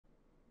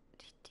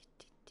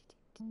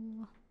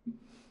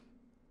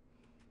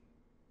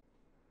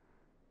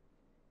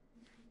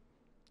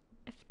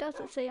If it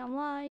doesn't say I'm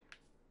live,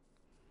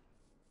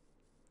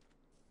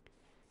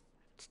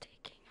 it's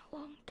taking a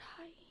long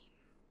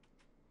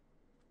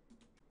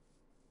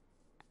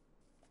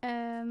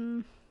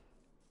time.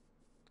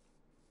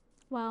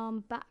 Well, I'm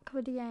back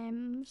with the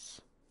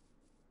M's.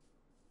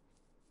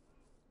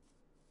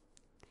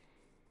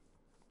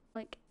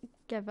 Like,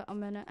 give it a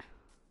minute.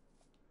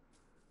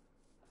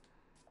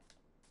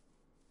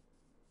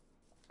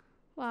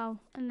 Wow,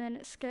 and then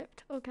it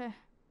skipped. Okay.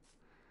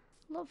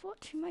 Love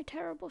watching my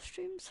terrible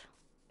streams.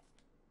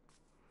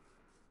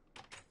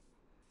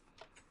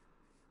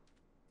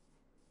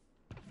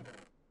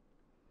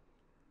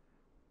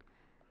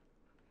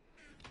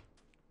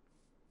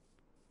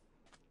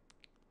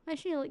 I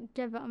should like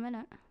give it a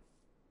minute.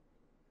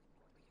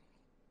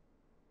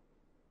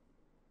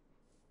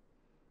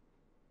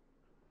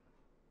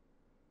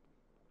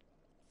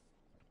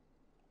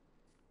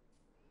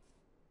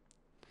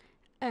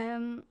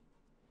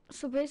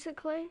 So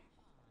basically,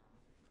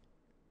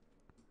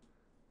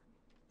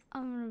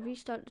 I'm gonna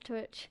restart the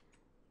Twitch,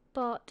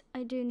 but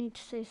I do need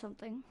to say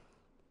something.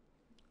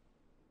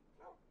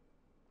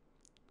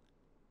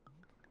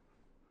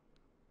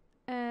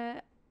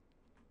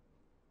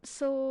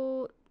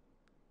 So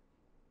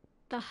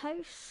the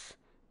house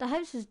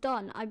is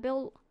done. I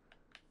built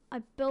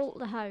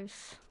the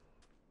house.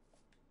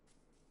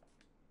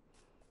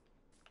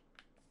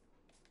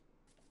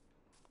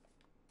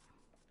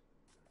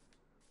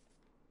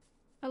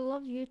 I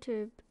love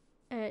YouTube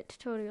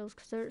tutorials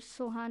because they're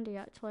so handy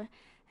actually.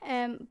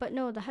 But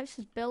no, the house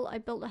is built. I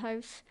built the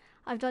house.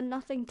 I've done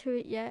nothing to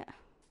it yet.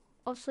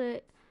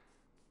 Obviously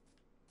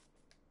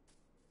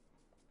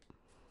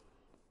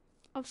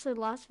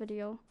last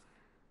video,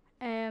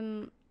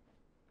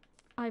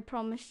 I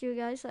promised you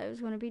guys that it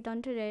was going to be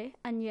done today,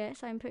 and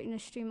yes, I'm putting the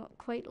stream up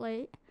quite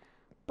late,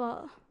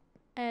 but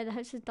the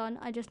house is done.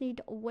 I just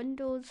need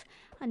windows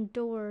and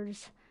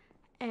doors.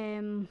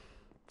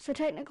 So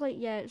technically,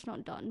 yeah, it's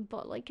not done,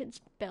 but like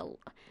it's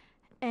built.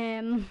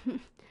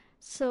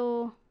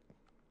 So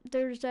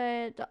there's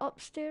the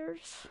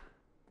upstairs.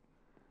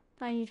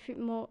 I need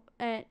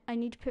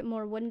to put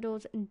more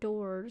windows and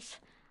doors,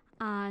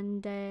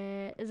 and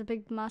there's a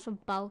big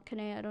massive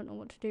balcony. I don't know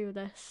what to do with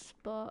this,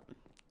 but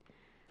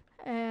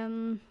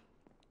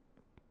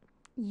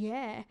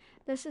yeah,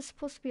 this is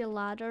supposed to be a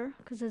ladder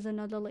because there's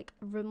another like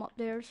room up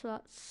there, so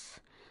that's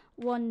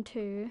 1,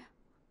 2,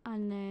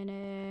 and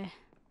then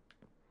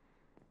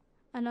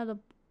another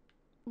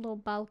little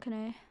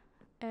balcony,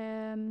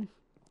 a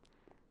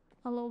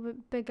little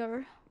bit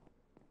bigger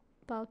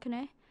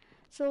balcony.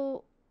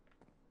 So,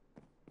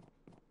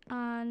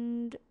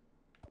 and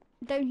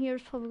down here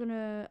is probably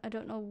gonna, I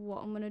don't know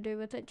what I'm gonna do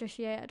with it just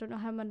yet. I don't know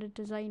how I'm gonna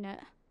design it.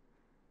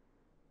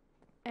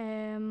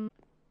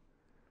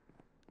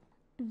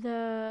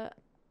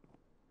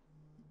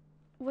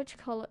 What you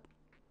call it?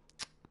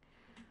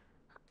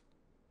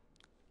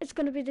 It's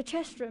gonna be the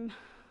chest room.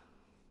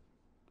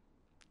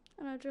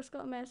 And I just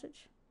got a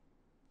message.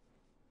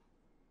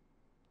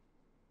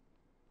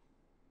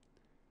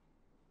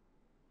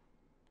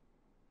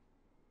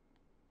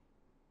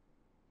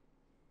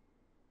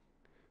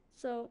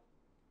 So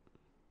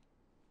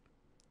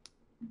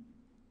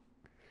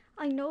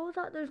I know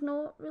that there's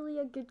not really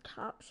a good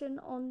caption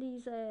on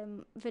these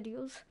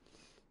videos.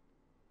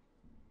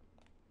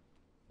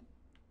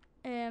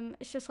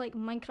 It's just like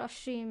Minecraft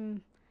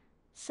Stream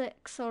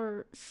 6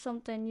 or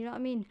something, you know what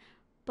I mean?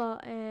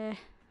 But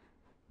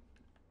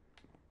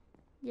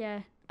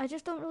yeah, I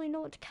just don't really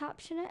know what to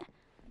caption it,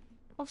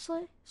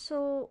 obviously.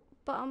 So,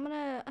 but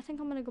I think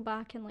I'm gonna go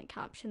back and like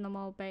caption them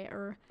all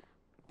better.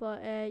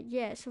 But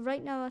yeah, so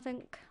right now I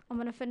think I'm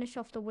gonna finish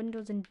off the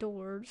windows and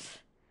doors.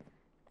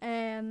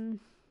 This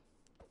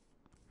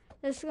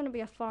is gonna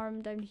be a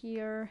farm down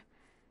here.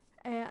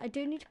 I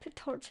do need to put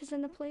torches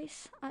in the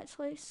place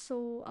actually,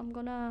 so I'm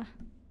gonna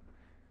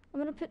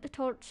put the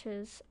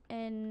torches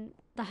in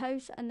the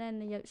house and then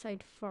the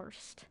outside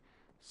first.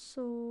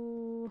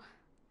 So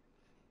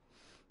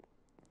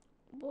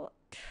what?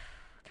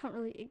 I can't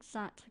really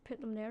exactly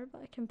put them there,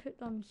 but I can put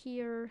them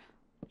here,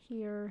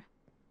 here,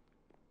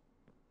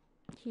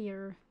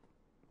 here.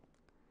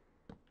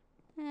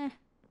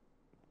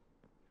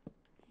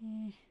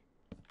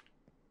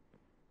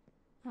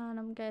 And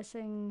I'm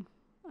guessing,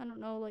 I don't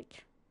know,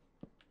 like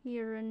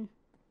here and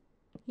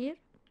here.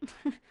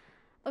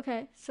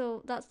 Okay,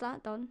 so that's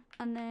that done.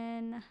 And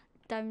then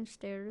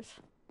downstairs.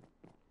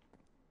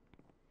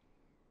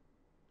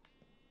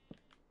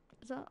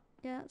 Is that,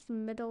 yeah, it's the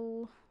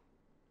middle.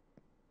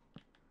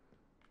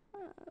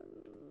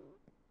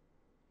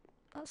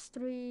 That's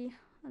 3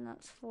 and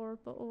that's 4,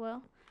 but oh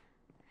well.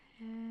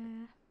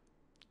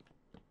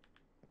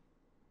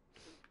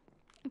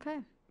 Okay.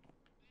 I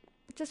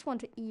just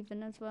want it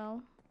even as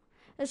well.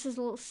 This is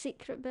a little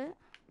secret bit.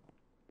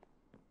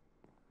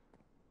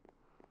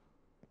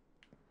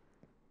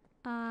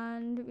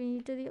 And we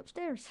do the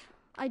upstairs.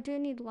 I do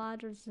need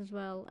ladders as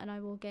well, and I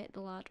will get the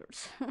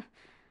ladders.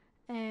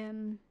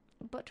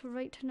 But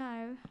right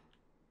now,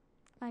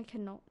 I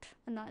cannot,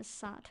 and that is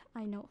sad.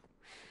 I know.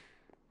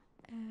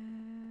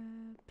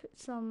 Put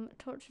some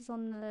torches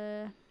on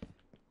the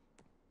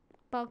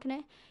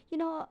balcony. You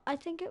know, I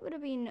think it would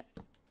have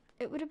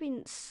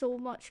been so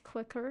much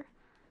quicker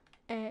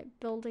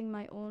building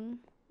my own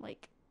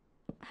like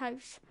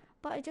house,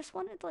 but I just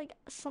wanted like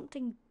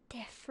something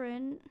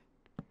different,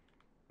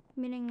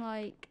 meaning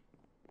like,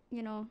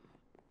 you know,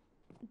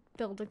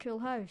 build a cool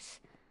house.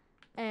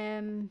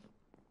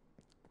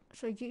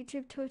 So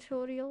YouTube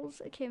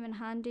tutorials, it came in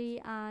handy,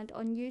 and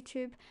on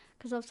YouTube,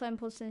 because obviously I'm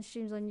posting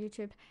streams on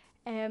YouTube,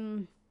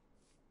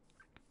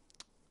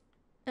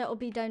 it'll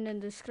be down in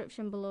the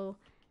description below,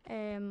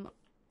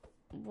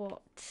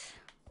 what,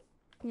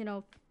 you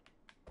know,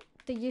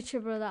 the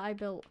YouTuber that I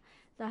built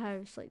the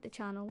house, like the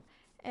channel.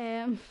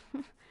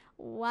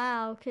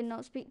 Wow, could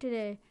not speak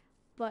today.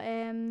 But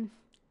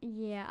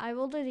yeah, I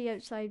will do the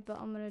outside, but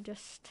I'm gonna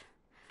just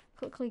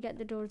quickly get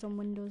the doors and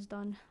windows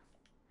done.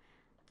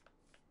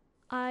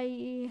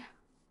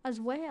 As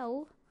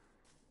well,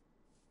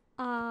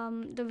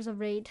 there was a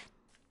raid,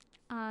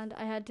 and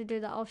I had to do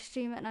that off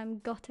stream, and I'm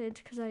gutted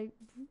because I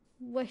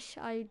wish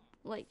I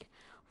like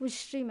was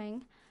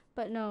streaming,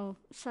 but no,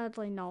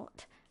 sadly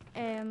not.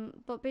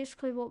 But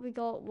basically what we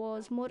got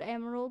was more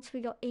emeralds. We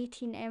got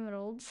 18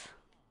 emeralds.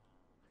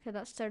 Okay,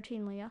 that's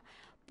 13, Leah.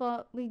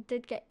 But we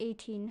did get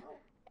 18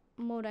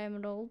 more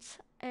emeralds.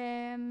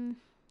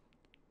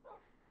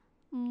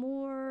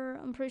 More,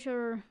 I'm pretty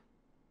sure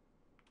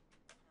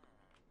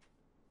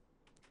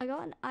I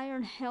got an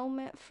iron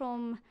helmet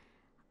from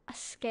a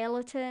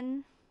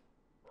skeleton.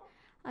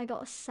 I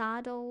got a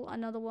saddle,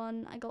 another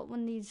one. I got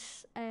one of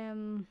these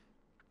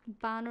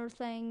banner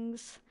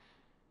things.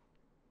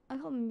 I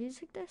got a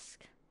music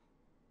disc.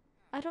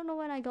 I don't know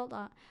when I got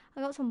that.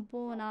 I got some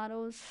bow and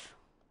arrows.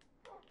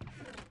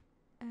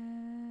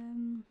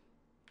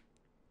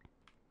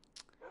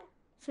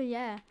 So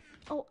yeah.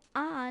 Oh,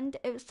 and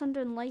it was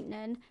thunder and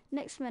lightning.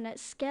 Next minute,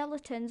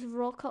 skeletons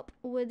rock up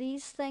with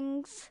these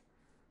things.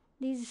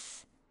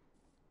 These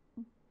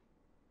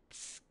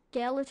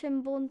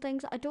skeleton bone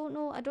things. I don't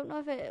know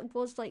if it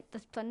was like the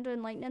thunder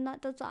and lightning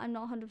that does that. I'm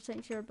not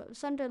 100% sure, but it was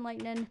thunder and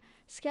lightning.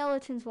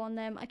 Skeletons won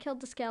them. I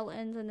killed the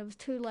skeletons, and there was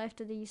 2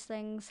 left of these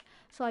things,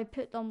 so I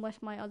put them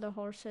with my other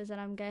horses,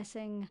 and I'm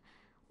guessing,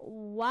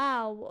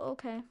 wow,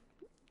 okay.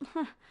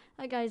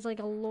 That guy's like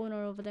a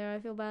loner over there. I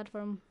feel bad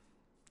for him.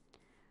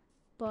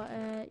 But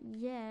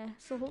yeah,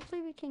 so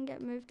hopefully we can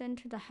get moved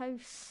into the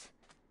house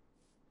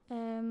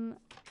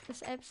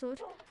this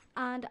episode.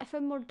 And I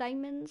found more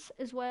diamonds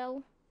as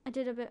well. I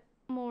did a bit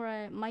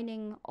more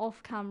mining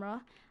off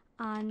camera,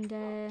 and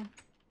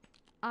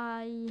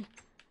I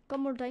got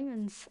more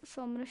diamonds,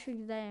 so I'm going to show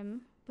you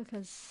them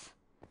because,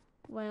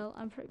 well,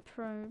 I'm pretty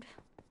proud.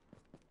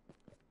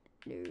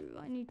 No,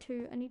 I need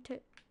to,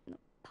 no.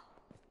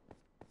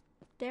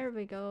 There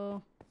we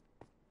go.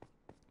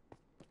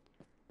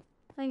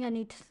 I think I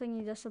need to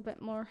thingy this a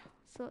bit more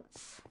so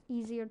it's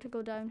easier to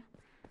go down.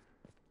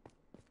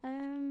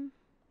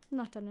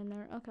 Nothing in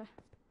there, okay.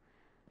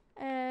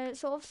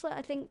 So obviously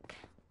I think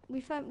we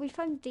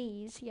found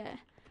these, yeah.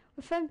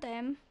 We found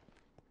them.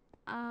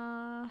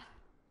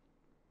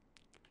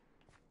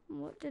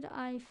 What did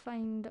I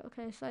find?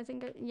 Okay, so I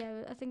think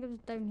I think it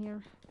was down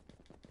here.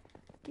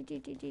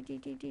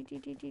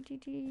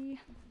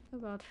 Oh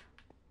god.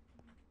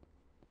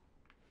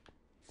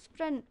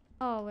 Sprint.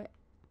 Oh wait.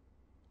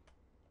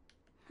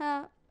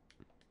 Huh.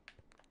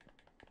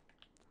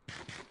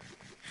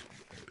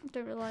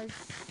 Don't realise.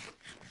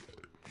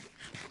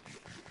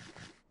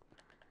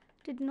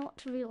 Did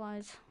not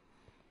realise.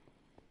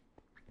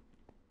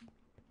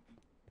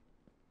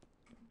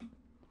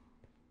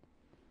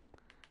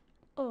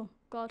 Oh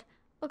god.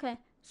 Okay,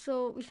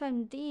 so we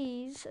found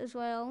these as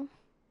well.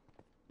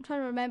 I'm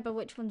trying to remember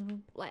which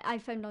ones like I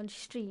found on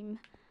stream.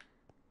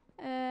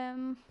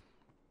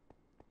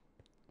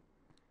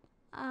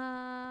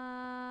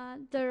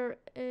 There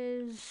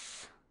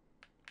is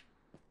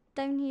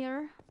down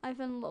here. I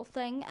found a little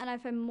thing, and I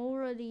found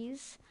more of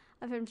these.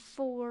 I found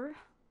 4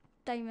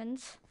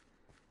 diamonds.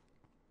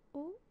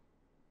 Oh,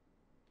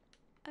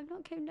 I've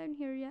not came down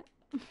here yet.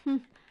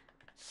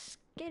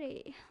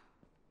 Scary.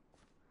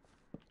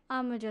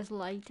 I'ma just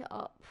light it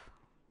up.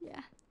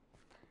 Yeah.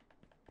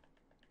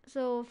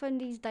 So I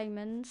found these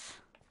diamonds,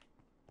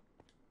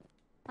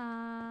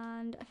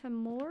 and I found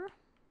more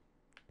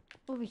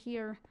over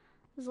here.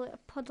 There's like a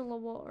puddle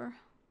of water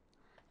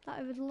that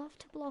I would love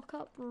to block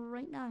up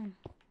right now.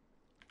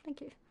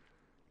 Thank you.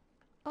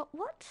 Oh,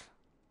 what?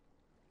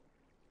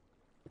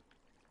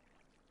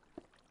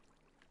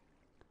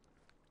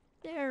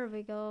 There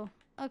we go.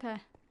 Okay.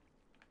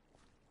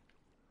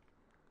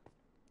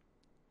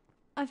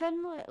 I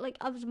found like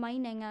I was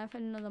mining, and I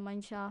found another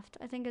mine shaft.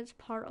 I think it's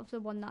part of the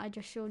one that I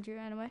just showed you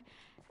anyway.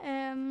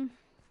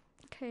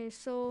 Okay,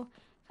 so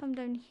come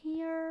down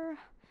here,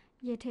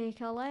 you take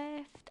a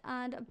left,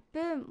 and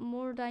boom,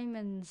 more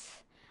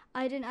diamonds.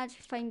 I didn't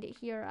actually find it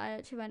here. I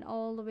actually went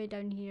all the way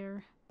down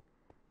here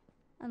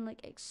and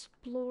like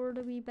explored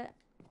a wee bit.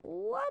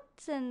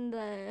 What's in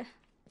the...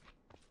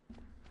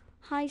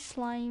 Hi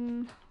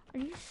slime. Are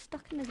you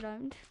stuck in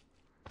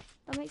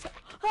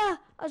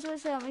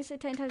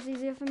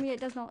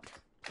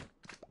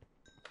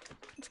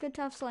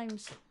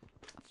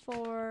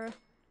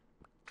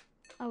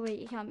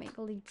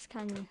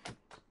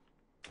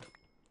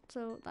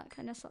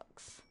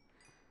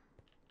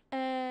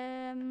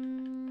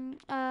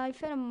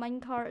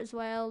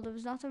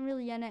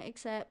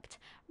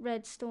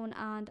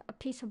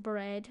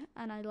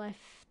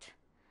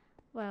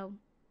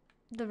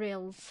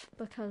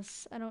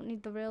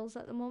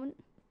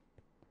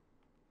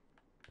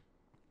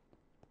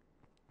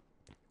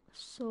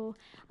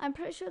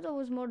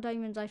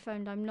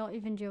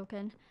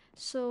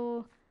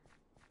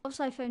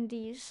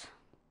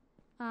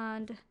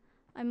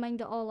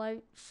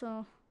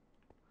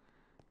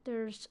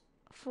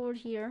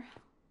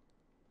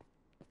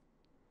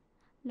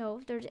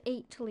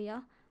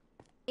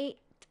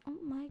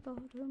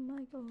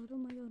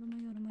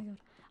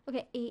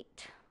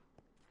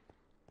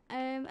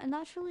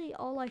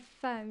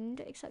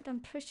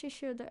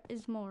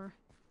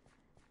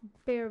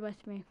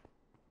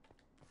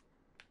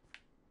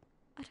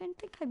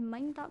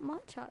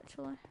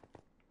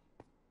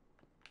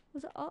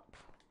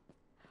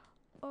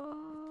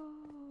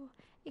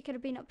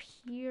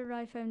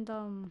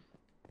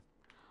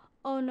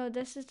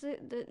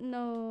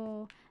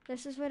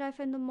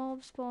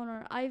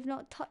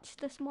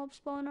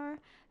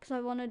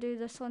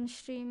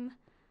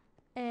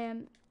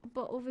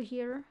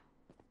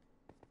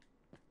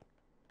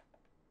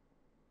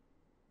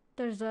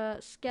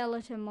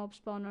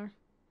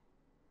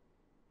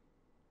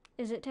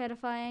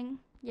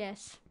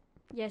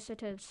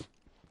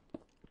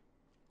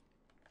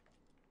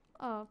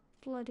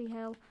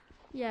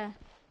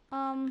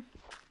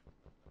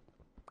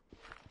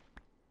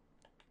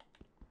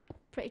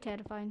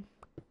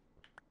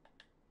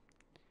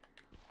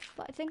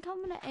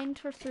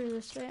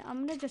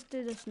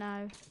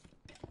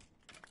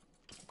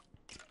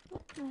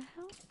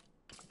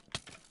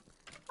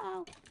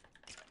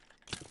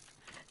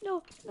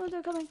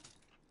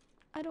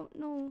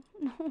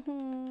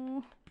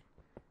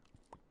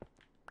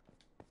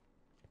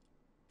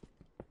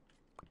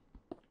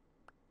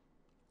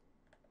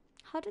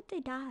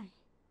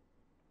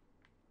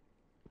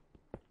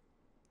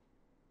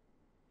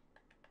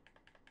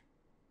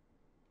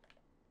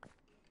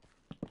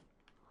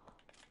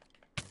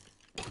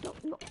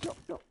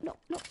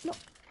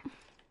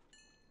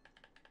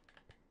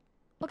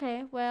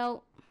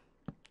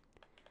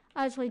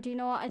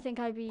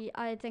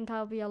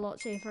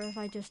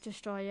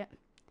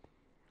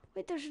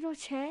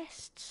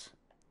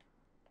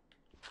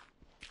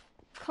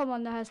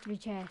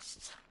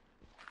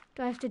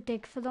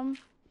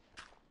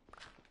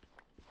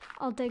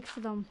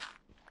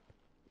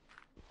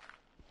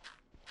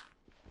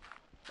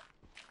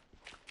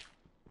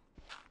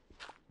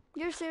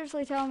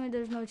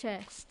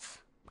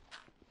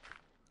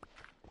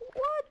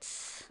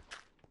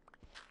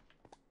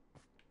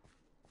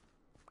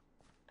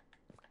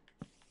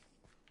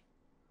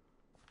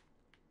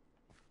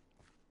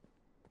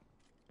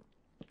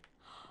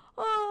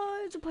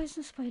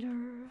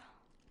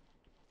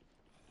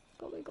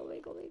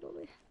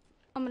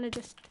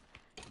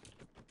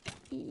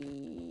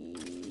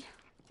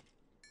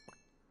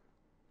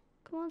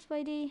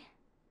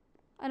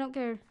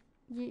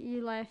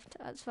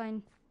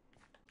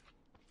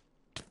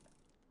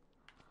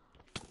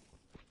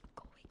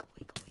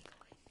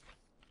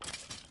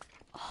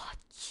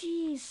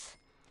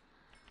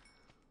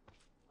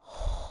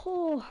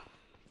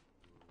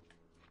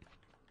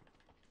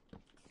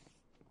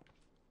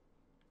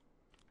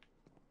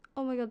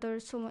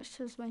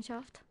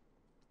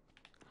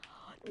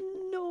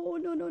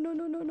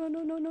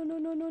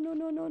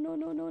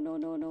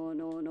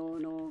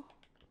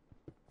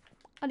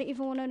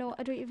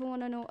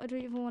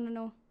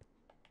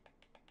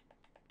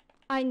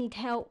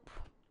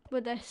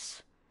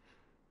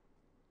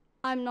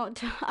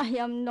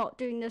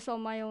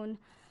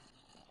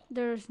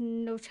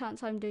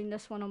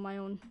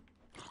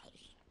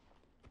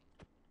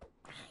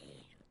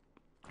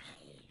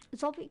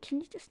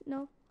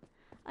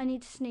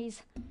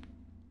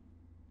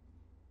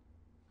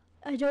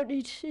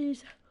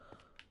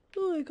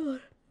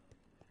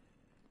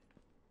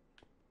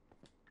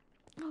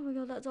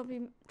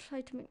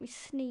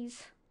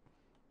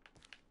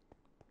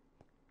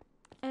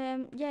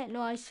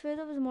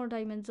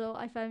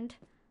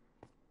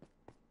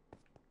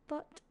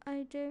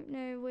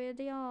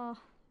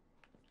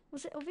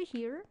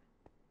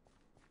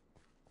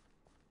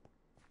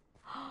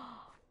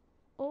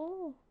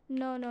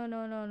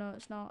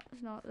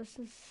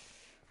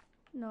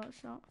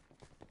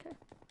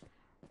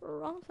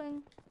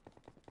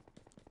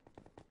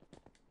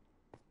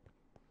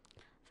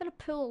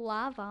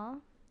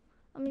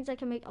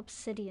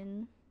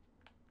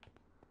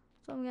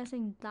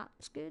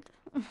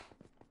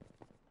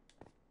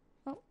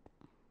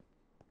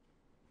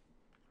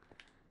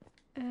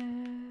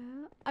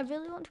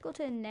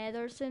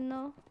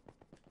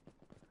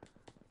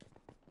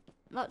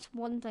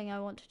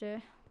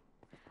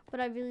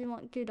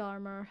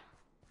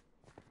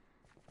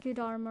Good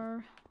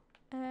armor.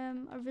 I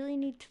really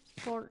need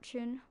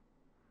fortune.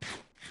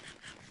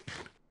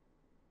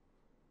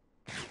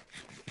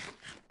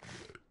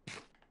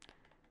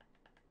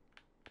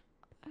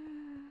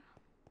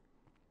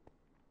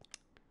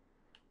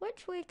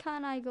 Which way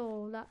can I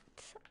go?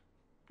 That's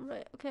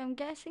right. Okay, I'm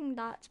guessing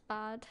that's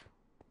bad.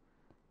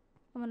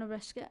 I'm gonna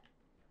risk it.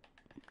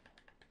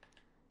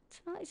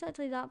 It's not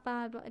exactly that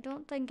bad, but I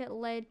don't think it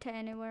led to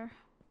anywhere.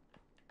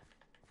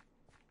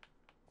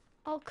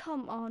 Oh,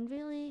 come on,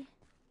 really?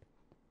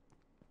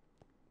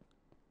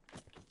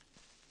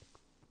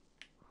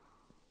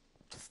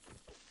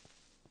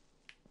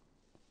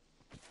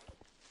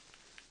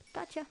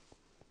 Gotcha.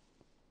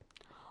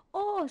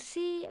 Oh,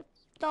 see,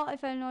 thought I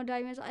found no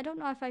diamonds. I don't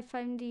know if I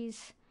found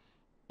these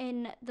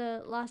in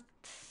the last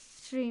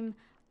stream,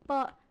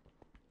 but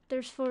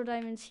there's 4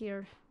 diamonds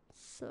here,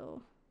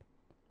 so.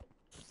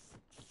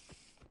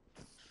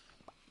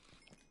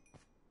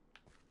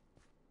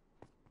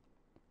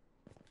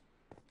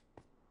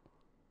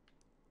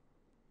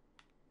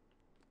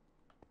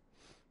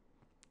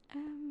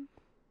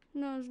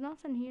 No, there's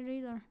nothing here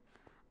either.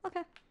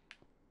 Okay.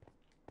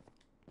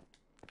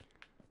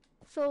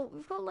 So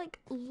we've got like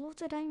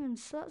loads of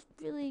diamonds, so that's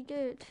really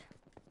good.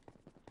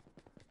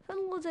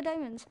 Found loads of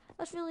diamonds,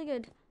 that's really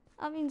good.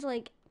 That means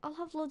like I'll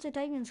have loads of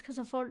diamonds because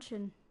of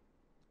fortune.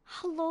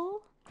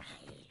 Hello?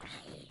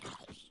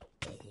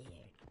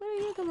 Where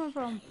are you coming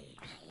from?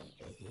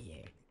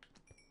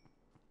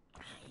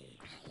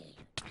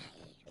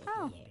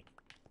 Oh,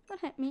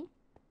 don't hit me.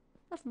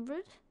 That's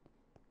rude.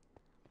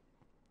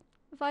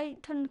 If I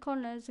turn the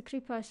corner, it's a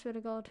creeper, I swear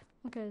to God.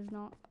 Okay, it's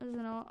not. Is it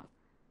not?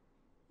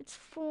 It's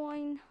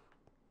fine.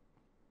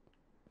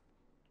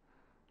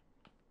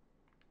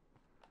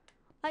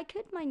 I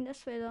could mine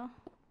this way though.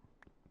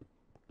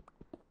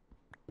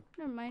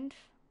 Never mind.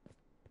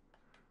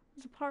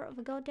 There's a part of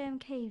a goddamn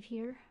cave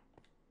here.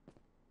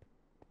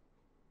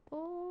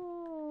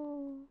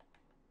 Oh.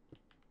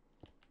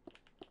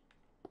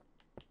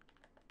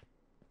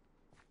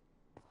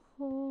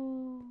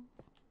 Oh.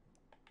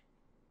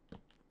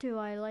 Do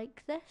I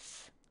like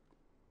this?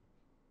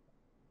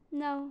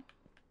 No.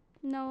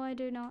 No, I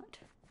do not.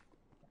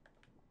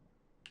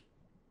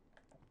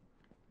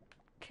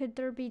 Could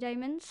there be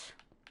diamonds?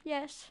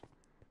 Yes.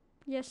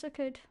 Yes, I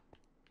could.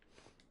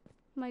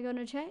 Am I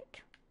gonna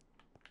check?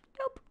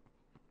 Nope.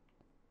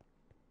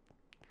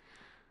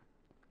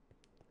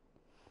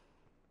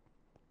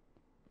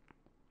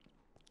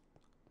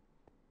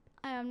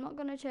 I am not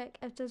gonna check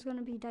if there's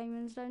gonna be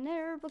diamonds down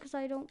there because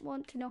I don't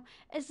want to know.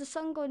 Is the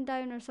sun going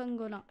down or sun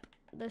going up?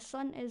 The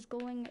sun is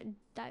going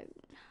down.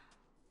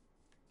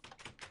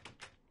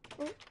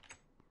 Oh.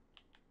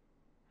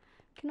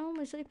 Can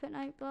only sleep at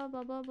night, blah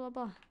blah blah blah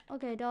blah.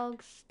 Okay,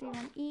 dogs, do you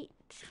want eat,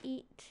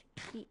 eat,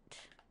 eat?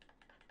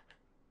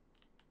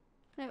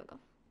 There we go.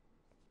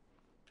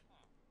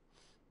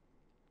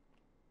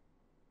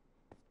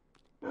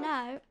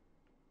 Now,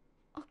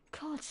 oh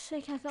God's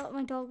sake, I thought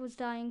my dog was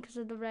dying because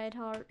of the red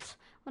hearts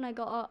when I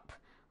got up.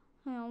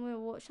 Hang on,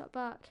 we'll watch that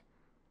back.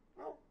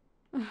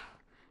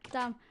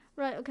 Damn.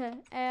 Right, okay.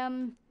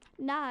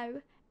 Now,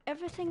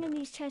 everything in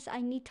these chests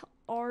I need to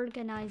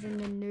organise in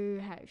the new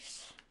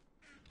house.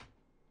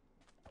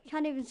 You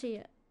can't even see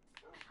it.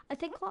 I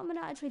think what I'm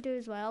gonna actually do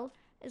as well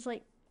is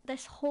like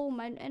this whole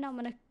mountain, I'm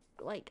gonna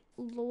like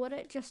lower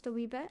it just a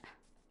wee bit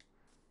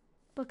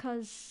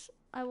because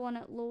I want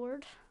it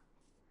lowered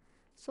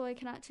so I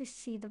can actually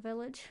see the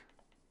village.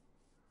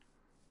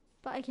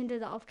 But I can do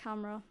that off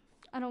camera.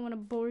 I don't want to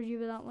bore you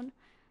with that one.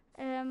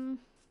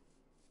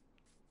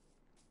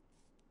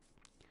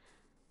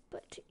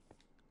 But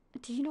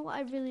do you know what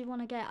I really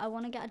want to get? I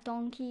want to get a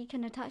donkey. You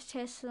can attach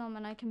chests to them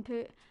and I can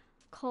put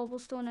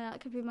cobblestone and that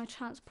could be my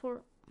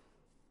transport.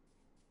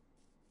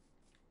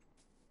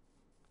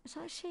 Is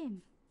that a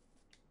shame?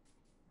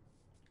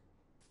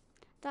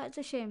 That's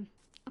a shame.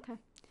 Okay.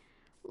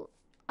 Well,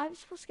 I'm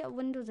supposed to get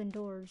windows and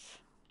doors.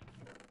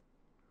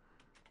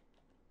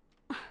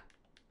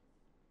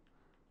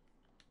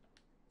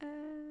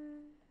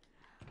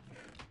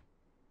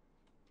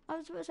 I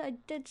was supposed to say I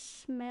did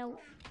smell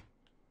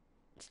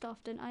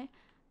stuff, didn't I?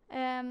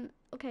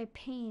 Okay,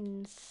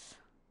 panes.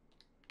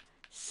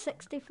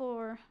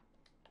 64.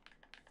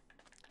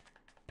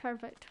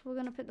 Perfect. We're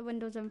gonna put the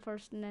windows in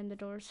first and then the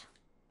doors.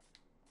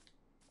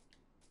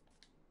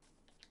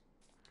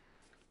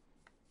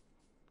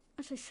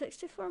 Actually,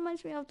 64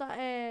 reminds me of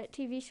that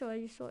TV show I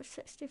used to watch,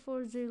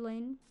 64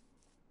 Zoolaine.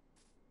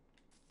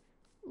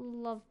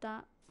 Loved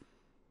that.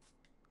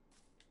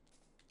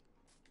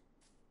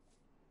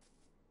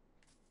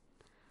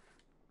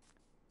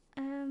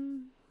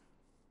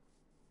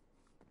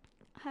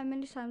 How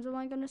many times am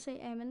I gonna say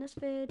in this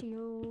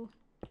video?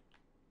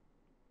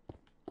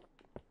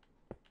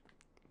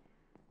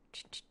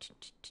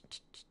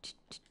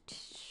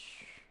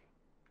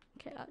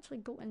 Okay, actually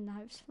go in the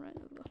house. Right,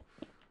 there we go.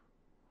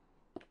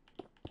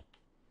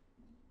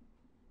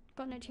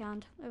 Got an itchy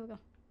hand. There we go.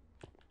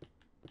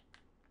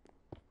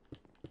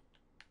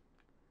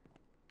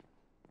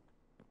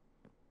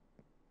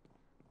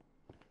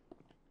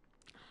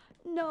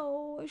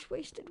 No, it's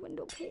wasted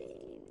window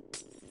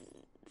panes.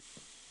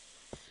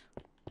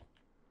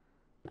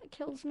 That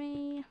kills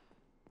me.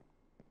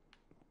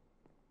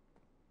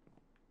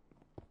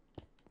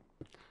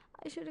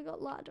 I should have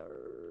got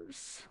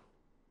ladders.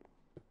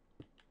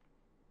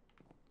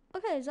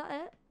 Okay, is that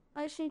it?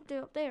 I just need to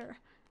go up there.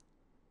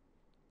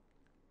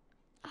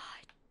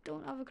 I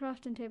don't have a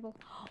crafting table.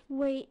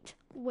 Wait,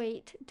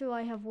 do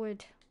I have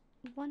wood?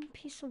 One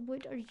piece of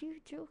wood? Are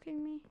you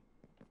joking me?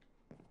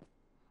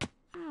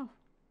 Ow.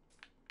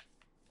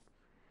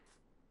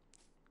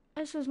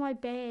 This was my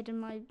bed and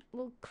my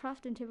little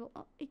crafting table.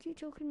 Oh, are you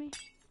joking me?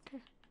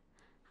 Okay.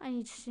 I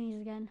need to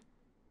sneeze again.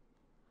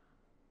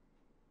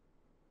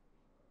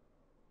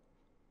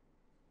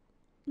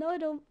 No, I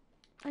don't.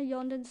 I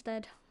yawned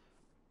instead.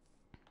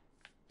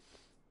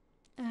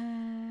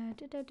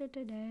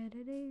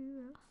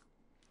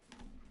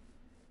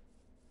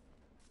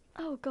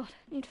 Oh god,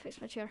 I need to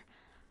fix my chair.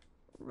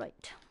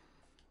 Right.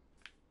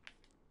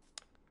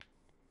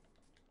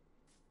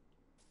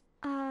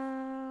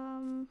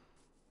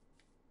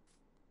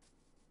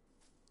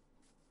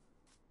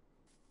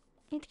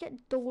 Need to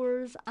get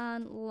doors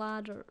and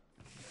ladders.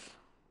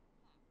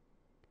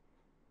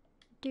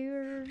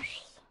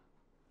 Doors.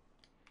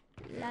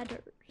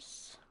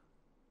 Ladders.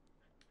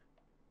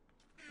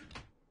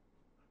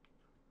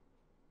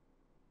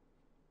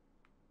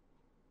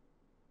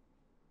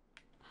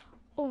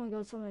 Oh my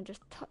god, someone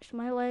just touched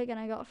my leg and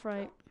I got a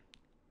fright.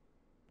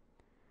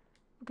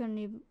 We're gonna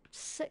need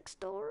 6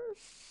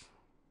 doors.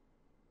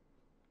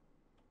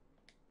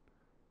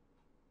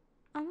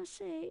 I'm gonna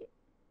say...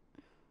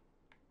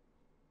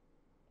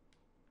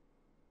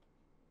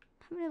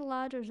 How many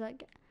ladders I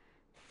get?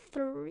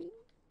 3?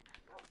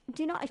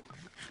 Do you know,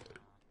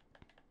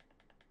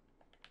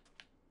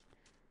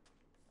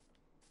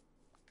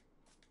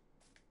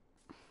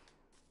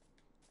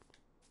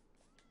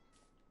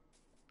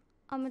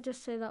 I'm gonna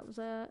just say that was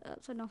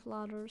that's enough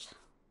ladders.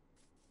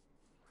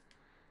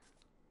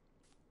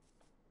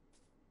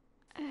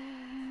 Okay.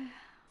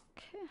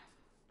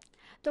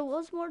 There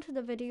was more to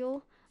the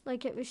video.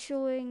 Like it was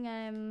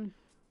showing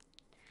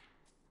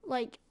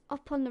like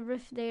up on the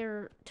roof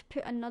there to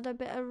put another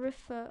bit of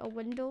roof, a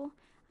window,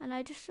 and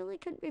I just really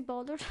couldn't be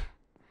bothered.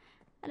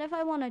 And if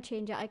I want to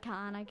change it, I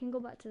can go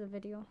back to the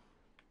video.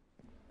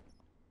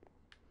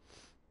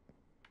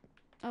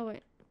 Oh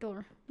wait,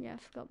 door. Yeah, I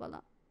forgot about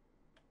that.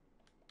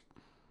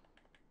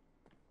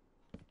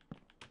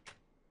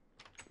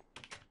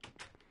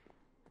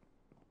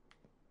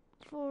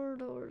 Four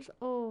doors.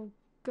 Oh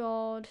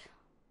god.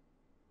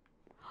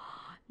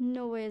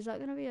 No way, is that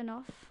gonna be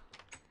enough?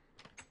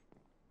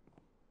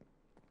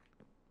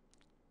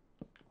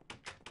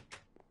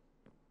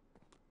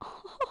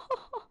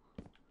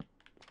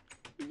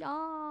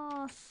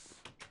 Yes.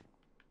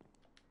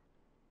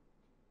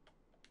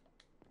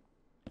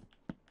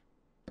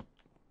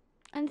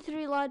 And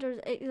 3 ladders,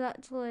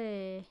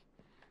 exactly.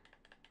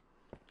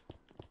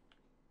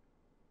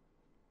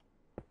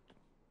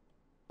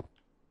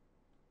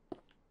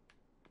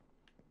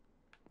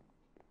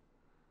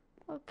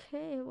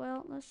 Okay,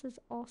 well, this is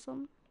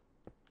awesome.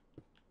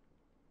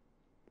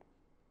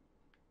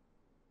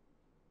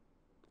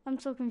 I'm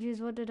so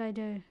confused. What did I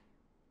do?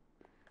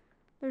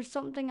 There's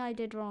something I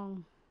did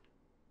wrong.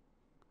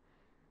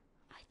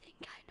 I think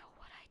I know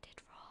what I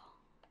did wrong.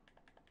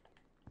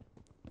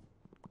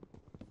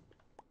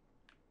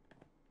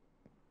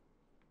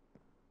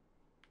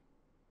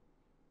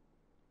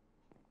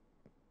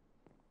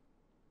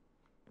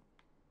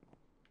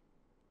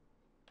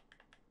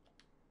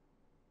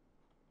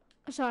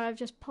 Sorry, I've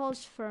just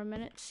paused for a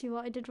minute to see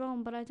what I did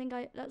wrong, but I think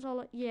that's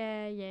all.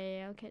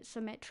 Yeah, okay, it's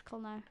symmetrical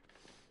now.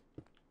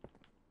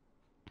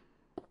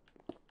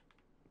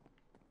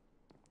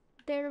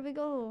 There we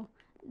go.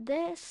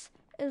 This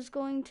is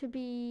going to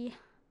be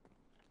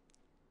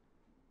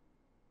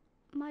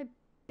my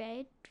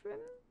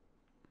bedroom.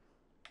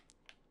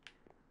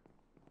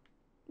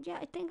 Yeah,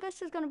 I think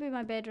this is going to be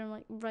my bedroom,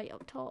 like right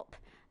up top.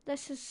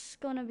 This is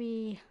going to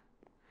be,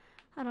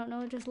 I don't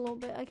know, just a little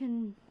bit. I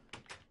can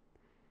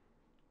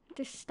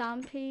just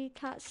Stampy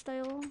cat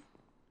style.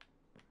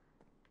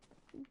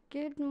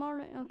 Good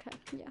morning. Okay,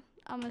 yeah,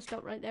 I'm gonna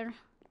stop right there.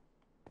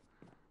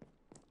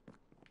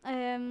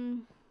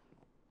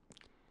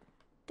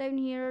 Down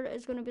here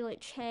is going to be like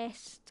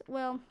chest.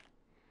 Well,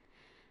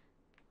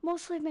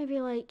 mostly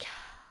maybe like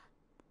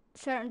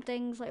certain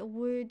things like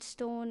wood,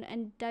 stone,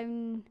 and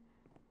down,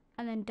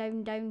 and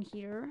then down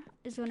here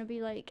is going to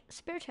be like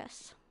spare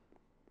chests.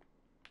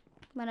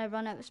 When I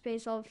run out of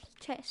space of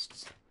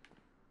chests.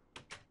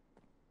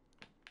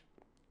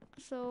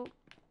 So,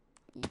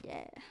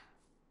 yeah.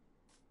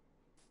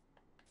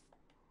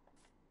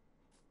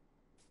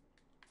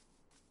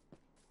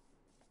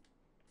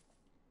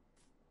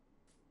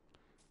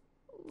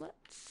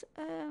 Let's,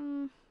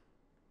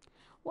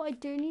 what I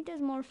do need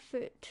is more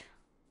food.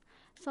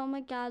 So I'm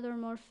gonna gather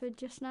more food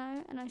just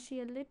now, and I see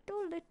a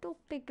little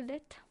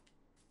piglet.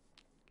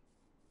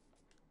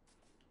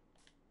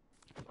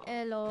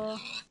 Hello.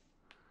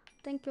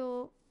 Thank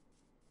you.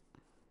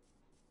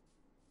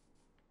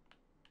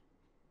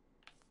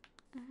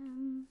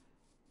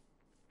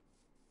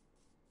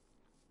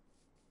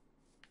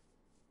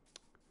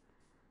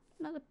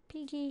 Another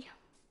piggy.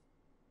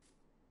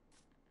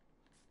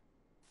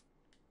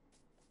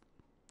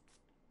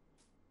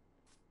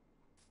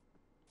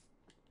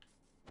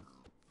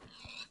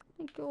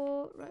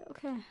 Go right,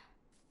 okay.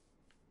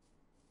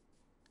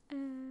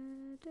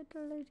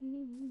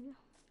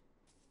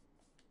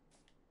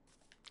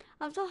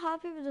 I'm so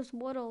happy with this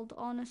world,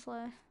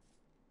 honestly.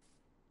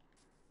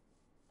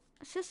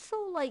 It's just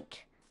so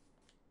like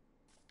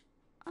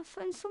I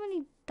found so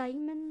many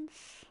diamonds.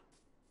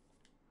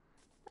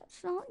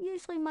 It's not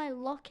usually my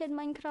luck in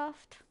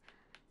Minecraft.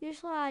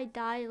 Usually I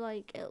die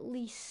like at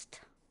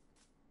least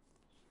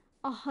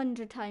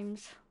 100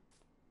 times.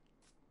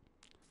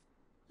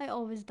 I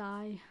always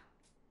die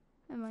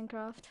in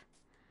Minecraft.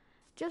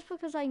 Just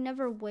because I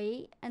never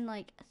wait and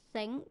like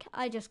think,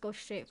 I just go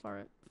straight for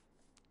it.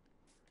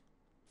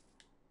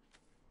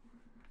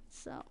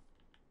 So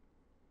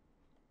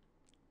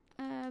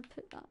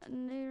put that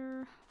in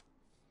there.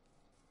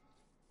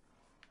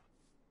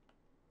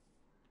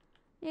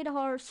 Need a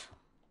horse.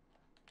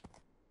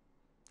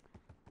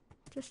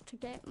 Just to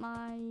get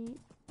my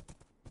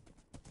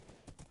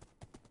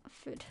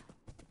food.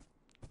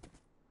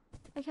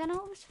 I can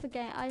always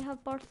forget I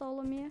have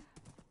Bartholomew.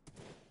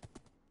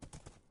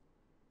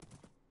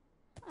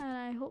 And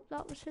I hope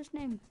that was his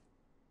name.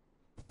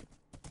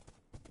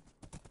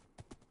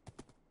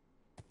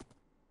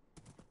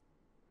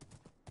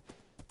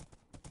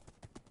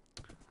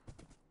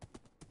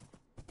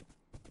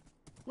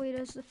 Where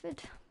is the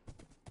food?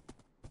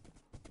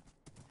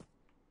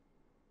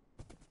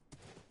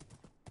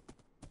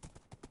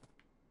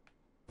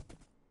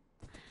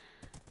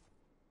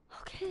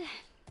 Okay then.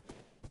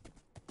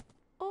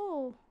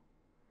 Oh,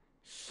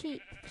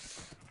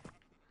 sheeps.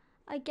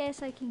 I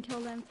guess I can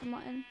kill them for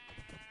mutton.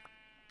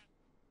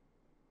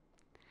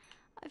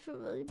 I feel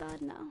really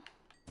bad now.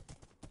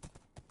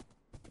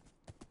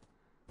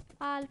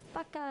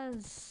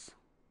 Alpacas.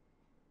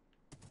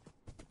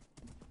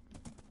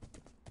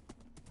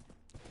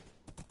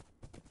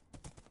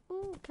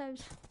 Ooh,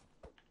 cows.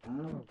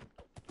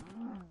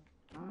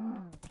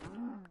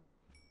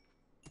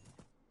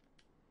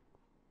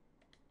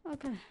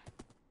 Okay.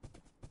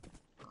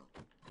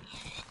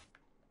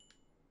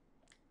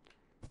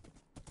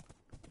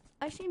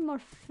 I see more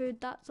food,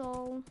 that's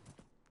all.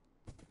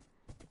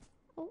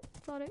 Oh,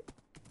 sorry.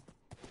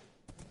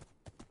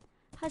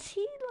 Has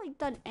he like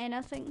done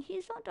anything?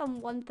 He's not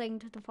done one thing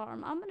to the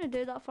farm. I'm gonna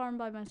do that farm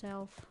by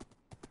myself.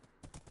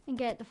 And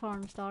get the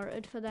farm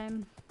started for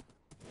them.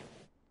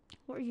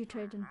 What are you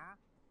trading?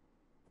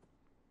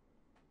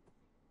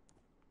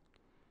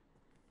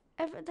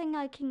 Everything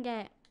I can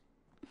get.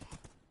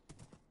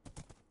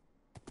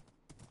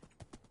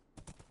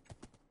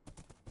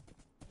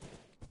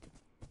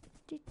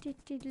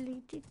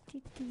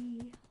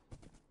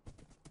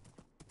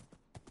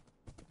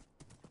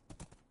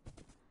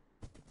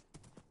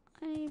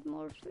 I need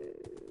more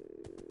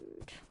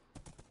food.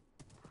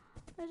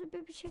 There's a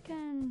baby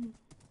chicken.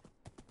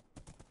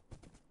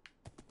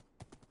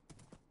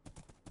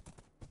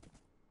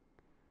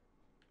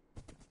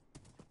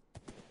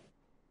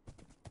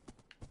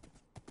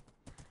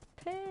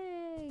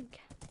 Pig.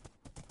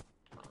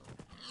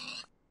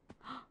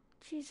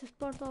 Jesus,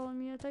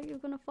 Bartholomew, I thought you were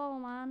gonna fall,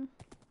 man.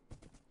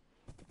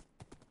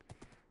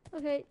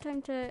 Okay,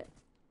 time to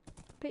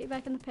put you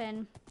back in the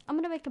pen. I'm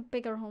gonna make a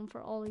bigger home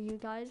for all of you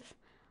guys.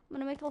 I'm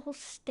gonna make a whole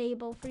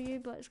stable for you,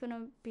 but it's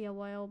gonna be a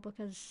while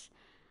because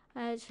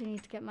I actually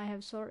need to get my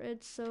house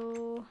sorted,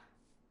 so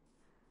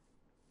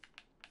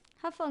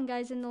have fun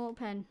guys in the little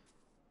pen.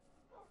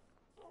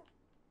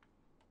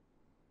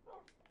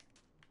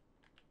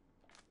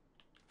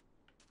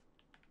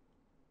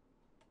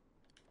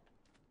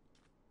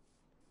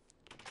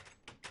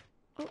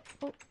 Oh,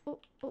 oh, oh,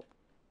 oh.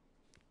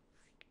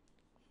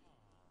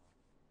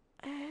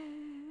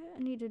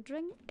 I need a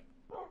drink.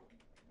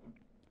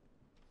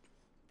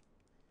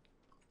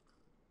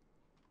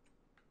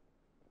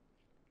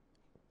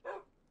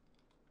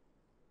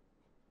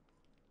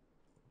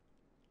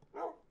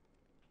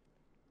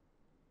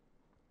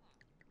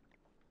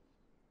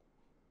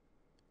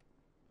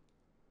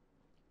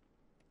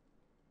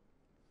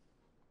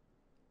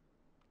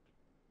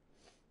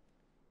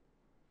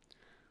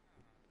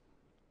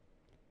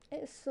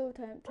 It's so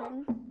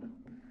tempting.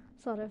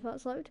 Sorry if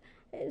that's loud.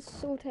 It's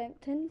so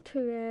tempting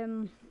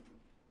to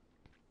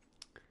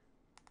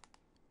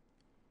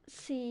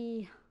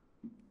see.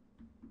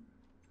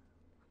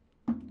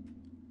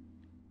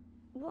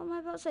 What am I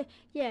about to say?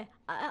 Yeah,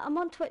 I'm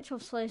on Twitch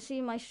obviously. I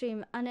see my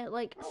stream and it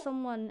like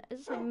someone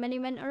is like Mini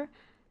Minter.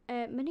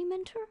 Mini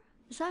Minter?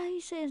 Is that how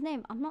you say his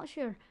name? I'm not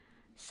sure.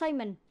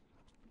 Simon.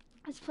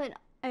 He's playing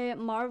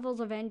Marvel's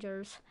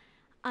Avengers,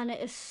 and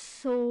it is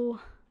so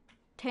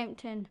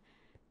tempting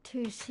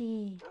to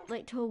see,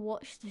 like, to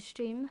watch the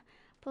stream,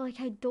 but like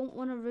I don't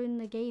want to ruin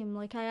the game.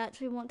 Like I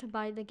actually want to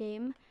buy the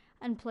game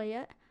and play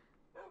it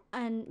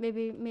and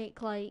maybe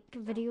make like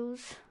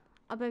videos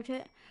about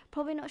it.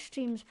 Probably not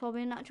streams,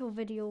 probably an actual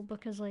video,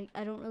 because like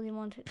I don't really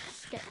want it to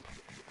skip.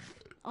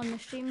 on the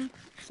stream,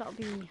 so that'll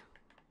be,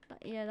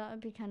 yeah, that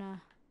would be kind of,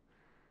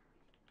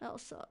 that'll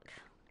suck.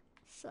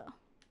 So,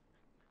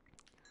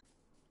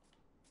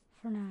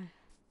 for now.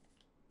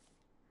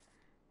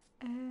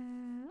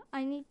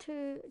 I need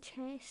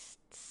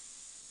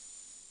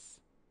chests.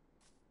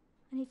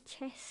 I need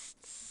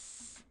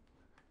chests.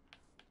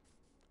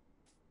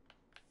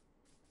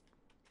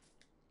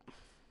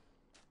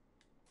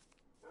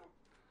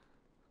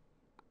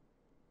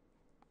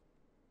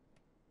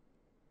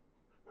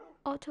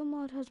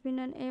 Automod has been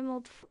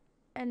enabled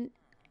an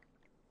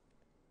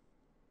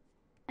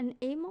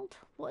enabled?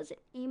 What is it?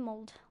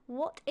 Enabled?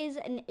 What is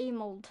an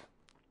enabled?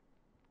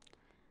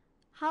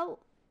 How?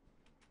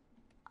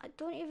 I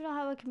don't even know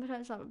how I can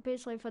pronounce that.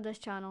 Basically for this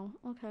channel.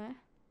 Okay.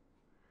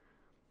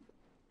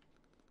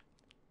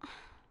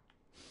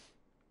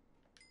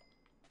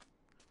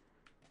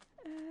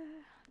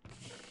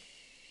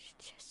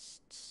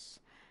 Chests.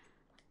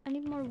 I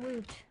need more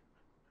wood.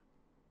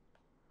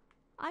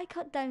 I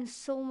cut down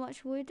so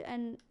much wood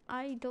and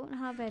I don't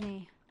have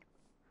any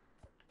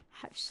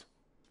house.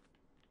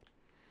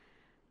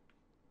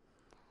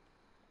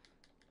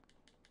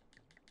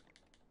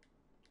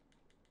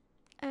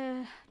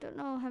 Don't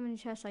know how many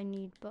chests I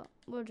need, but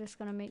we're just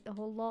gonna make the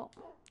whole lot.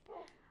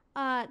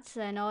 It's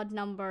an odd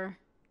number.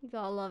 You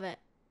gotta love it.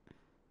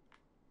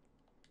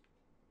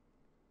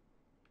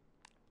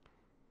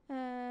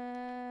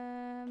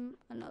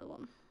 Another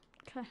one.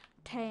 Okay,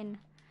 10.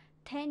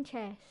 10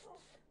 chests.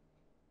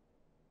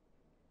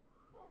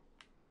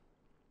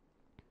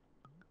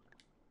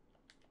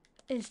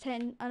 Is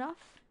 10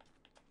 enough?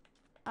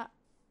 I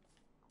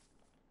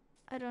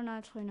don't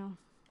actually know.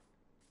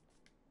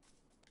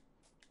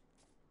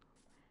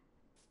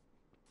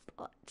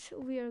 But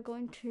we are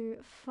going to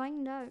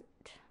find out.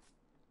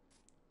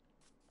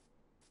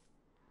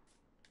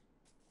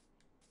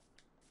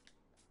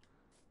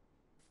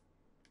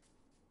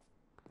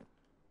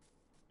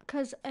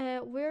 Because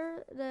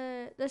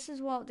this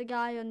is what the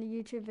guy on the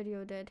YouTube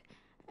video did.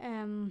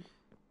 Oh,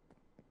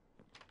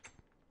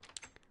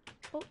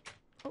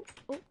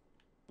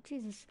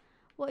 Jesus.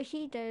 What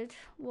he did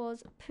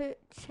was put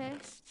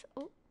chests,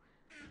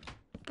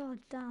 god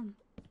damn,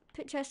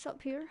 put chests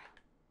up here.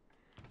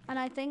 And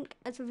I think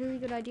it's a really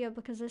good idea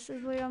because this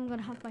is where I'm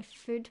gonna have my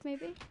food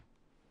maybe.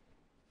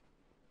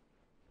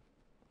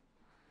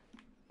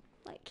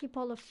 Like keep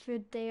all the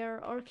food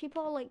there, or keep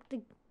all like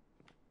the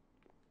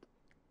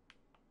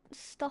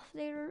stuff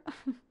there.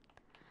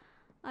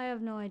 I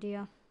have no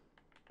idea.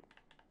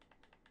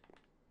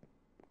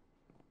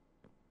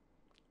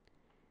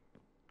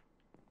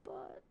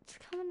 But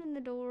coming in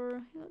the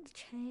door, you got the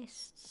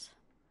chests,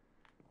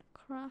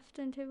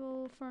 crafting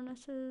table,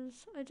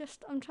 furnaces.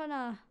 I'm trying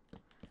to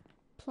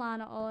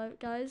plan it all out,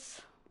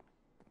 guys.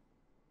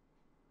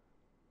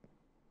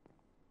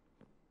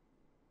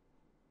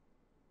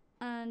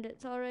 And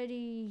it's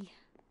already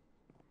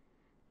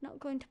not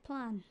going to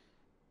plan.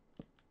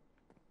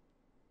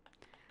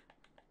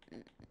 No.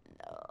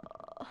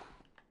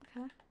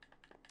 Okay.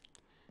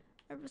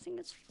 Everything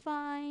is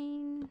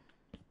fine.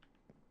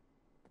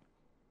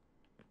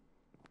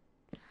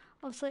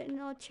 Obviously,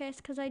 no chest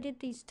because I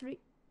did these 3.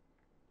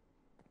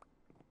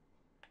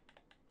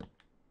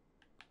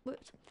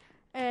 Whoops.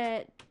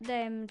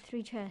 Them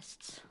 3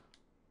 chests.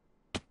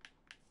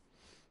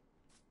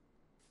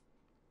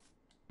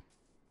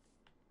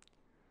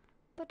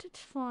 But it's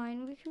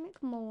fine. We can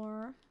make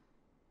more.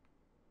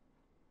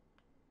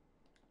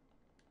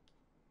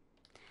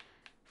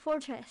 4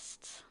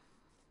 chests.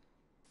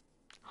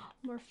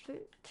 More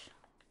food.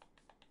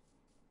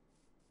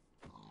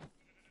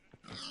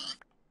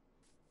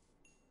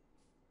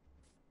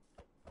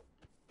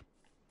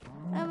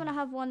 I'm gonna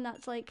have one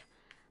that's like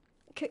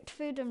cooked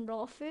food and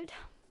raw food.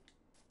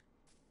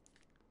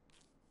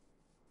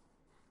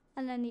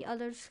 And then the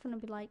other's gonna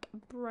be like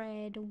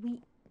bread,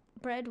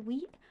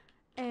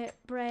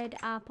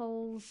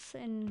 apples,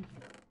 and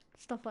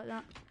stuff like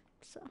that.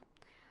 So.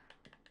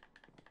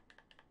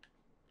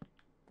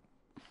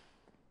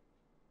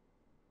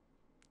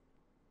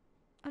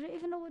 I don't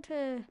even know what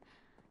to...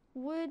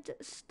 Wood,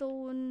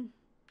 stone,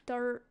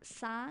 dirt,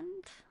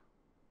 sand.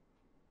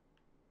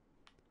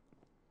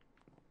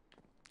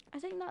 I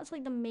think that's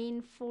like the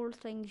main 4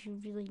 things you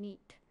really need.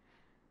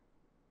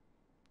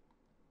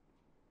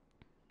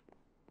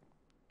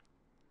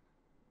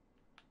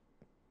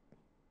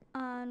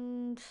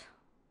 And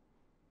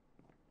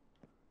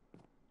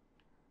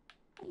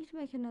I need to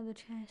make another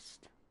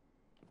chest.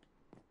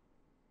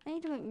 I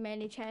need to make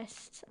many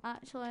chests,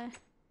 actually.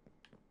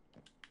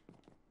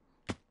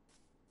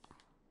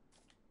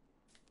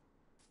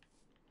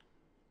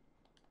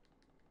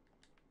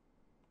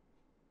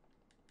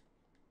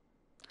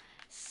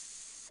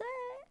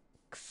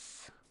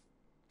 Six.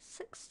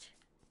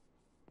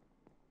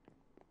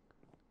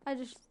 I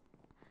just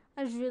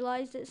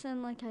realised it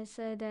sounded like I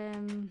said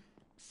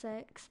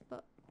 6,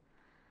 but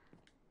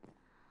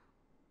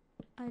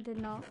I did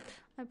not.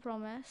 I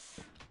promise.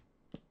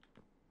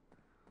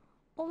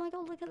 Oh my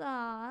god, look at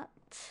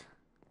that.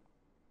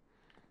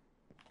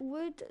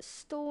 Wood,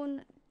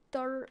 stone,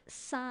 dirt,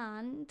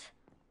 sand.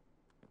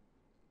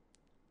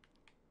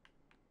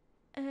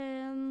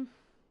 um,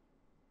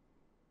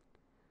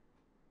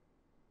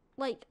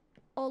 like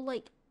all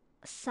like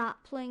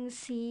sapling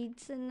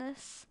seeds in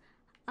this,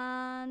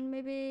 and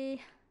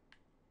maybe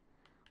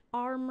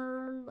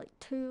armor, like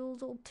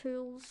tools, old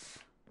tools.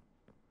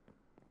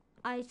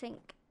 I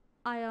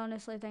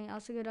honestly think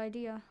that's a good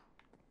idea.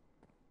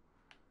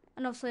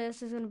 And obviously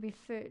this is going to be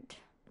food.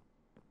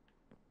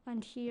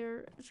 And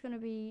here it's going to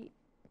be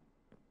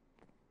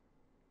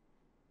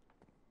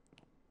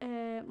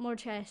more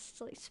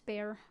chests, like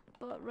spare.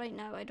 But right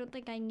now I don't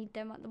think I need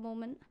them at the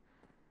moment.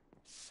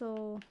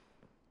 So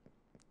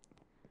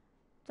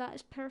that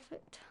is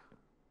perfect.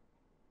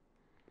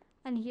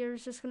 And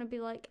here's just going to be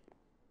like,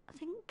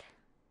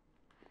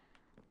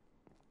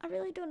 I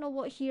really don't know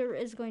what here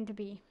is going to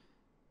be.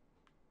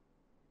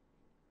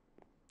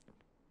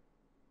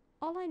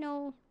 All I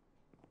know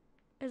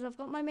is I've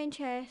got my main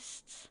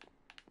chests,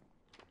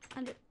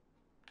 and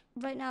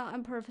right now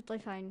I'm perfectly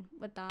fine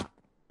with that.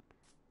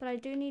 But I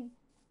do need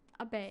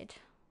a bed.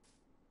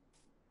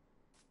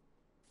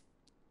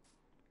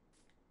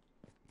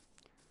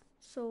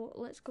 So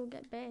let's go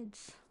get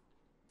beds.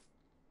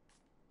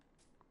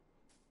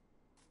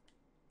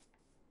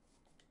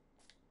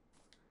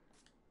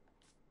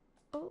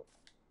 Oh.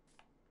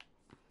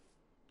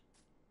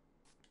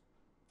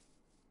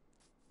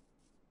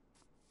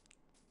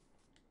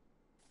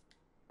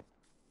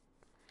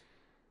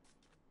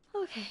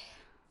 Okay.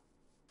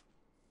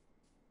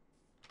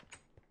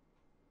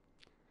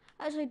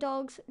 Actually,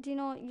 dogs, do you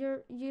know what?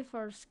 You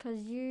first,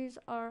 because yous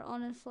are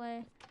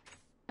honestly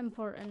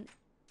important.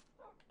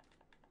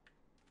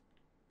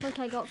 Look,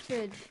 I got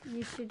food.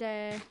 You should,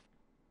 yeah,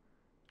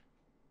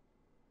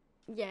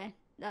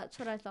 that's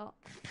what I thought.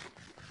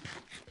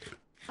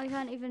 I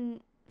can't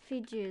even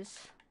feed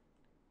yous.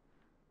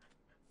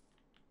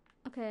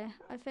 Okay,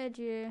 I fed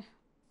you.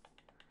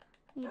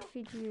 Need to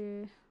feed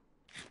you.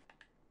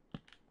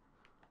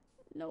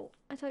 No,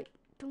 I thought,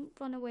 don't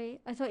run away.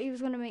 I thought he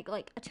was gonna make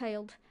like a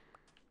child.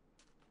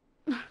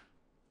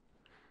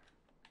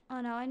 Oh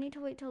no, I need to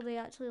wait till they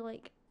actually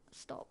like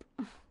stop.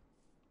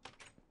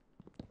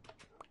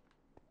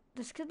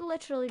 This could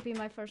literally be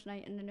my first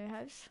night in the new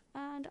house,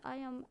 and I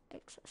am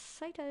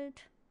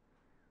excited.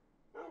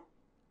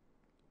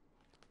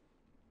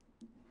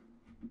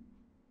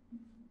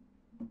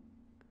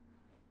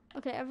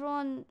 Okay,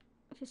 everyone.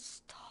 Okay,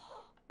 stop.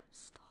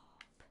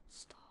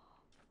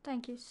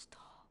 Thank you,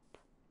 stop.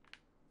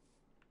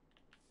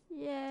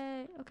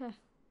 Yay, okay.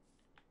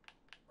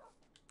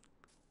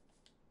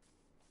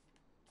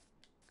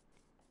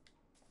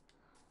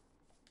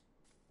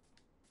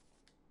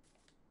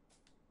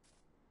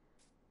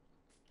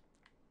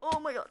 Oh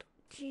my god,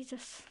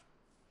 Jesus.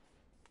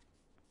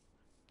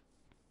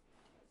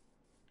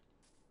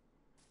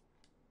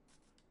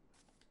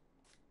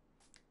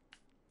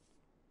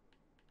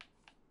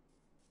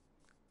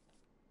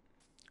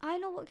 I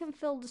know what can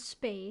fill the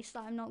space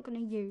that I'm not going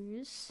to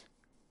use.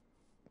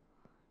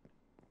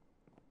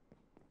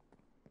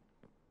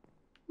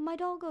 My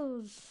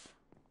doggos.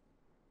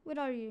 Where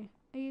are you?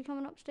 Are you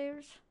coming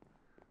upstairs?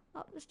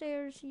 Up the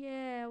stairs,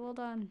 yeah, well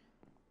done.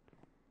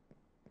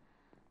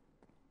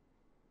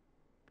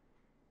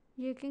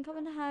 You can come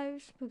in the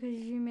house because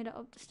you made it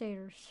up the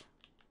stairs.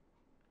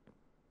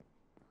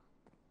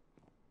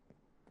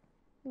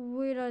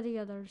 Where are the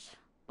others?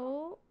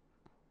 Oh.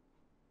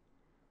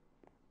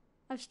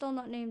 I've still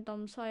not named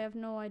them, so I have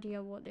no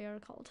idea what they are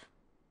called.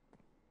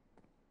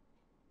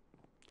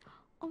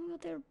 Oh my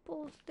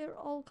god, they're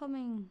all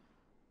coming.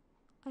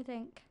 I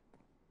think.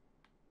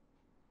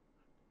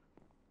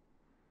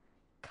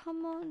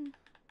 Come on.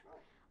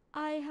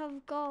 I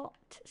have got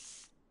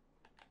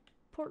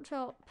pork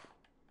chop.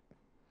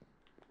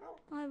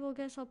 I will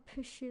guess I'll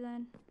push you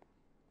then.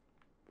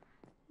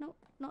 No,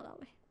 not that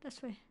way.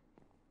 This way.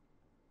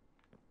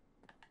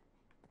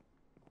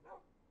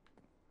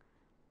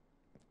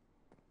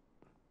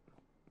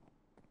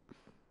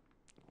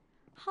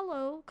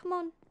 Hello, come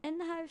on, in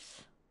the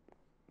house.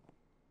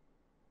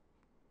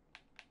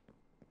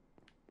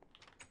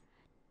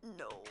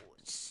 No,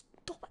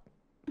 stop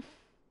it.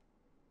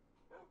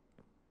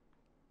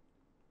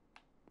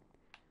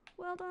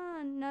 Well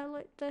done, now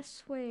look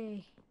this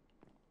way.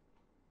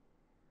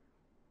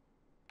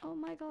 Oh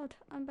my god,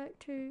 I'm about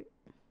to...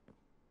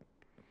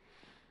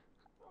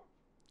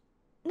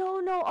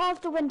 No, off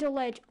the window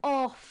ledge,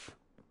 off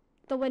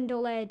the window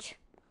ledge.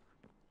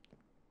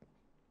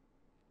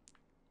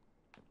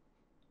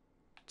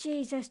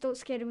 Jesus, don't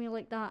scare me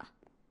like that.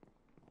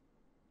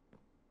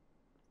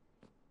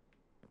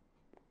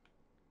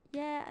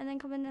 Yeah, and then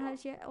come in the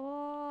house, yeah.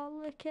 Oh,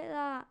 look at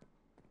that.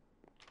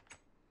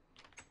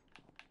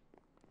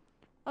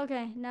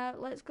 Okay, now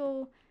let's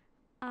go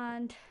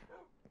and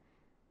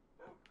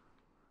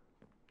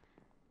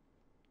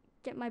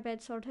get my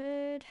bed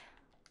sorted.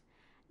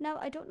 Now,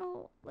 I don't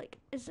know, like,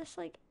 is this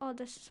like, oh,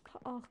 this is,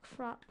 oh,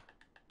 crap.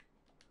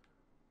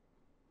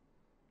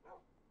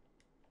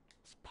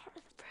 It's part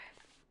of the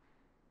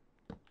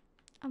roof.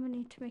 I'm gonna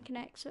need to make an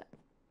exit.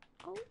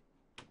 Oh.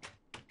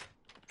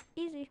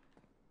 Easy.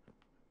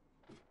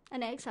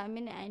 An exit, I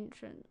mean an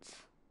entrance.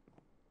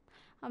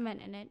 I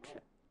meant an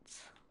entrance.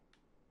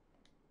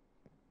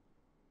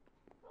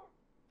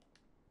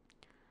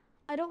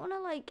 I don't want to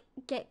like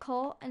get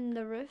caught in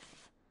the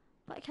roof,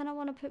 but I kind of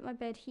want to put my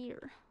bed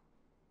here.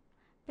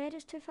 Bed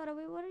is too far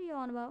away. What are you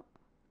on about?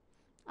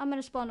 I'm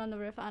gonna spawn on the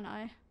roof, aren't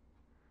I?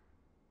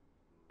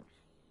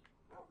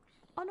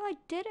 Oh no, I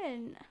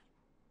didn't.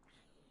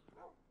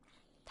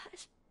 That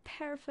is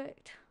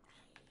perfect.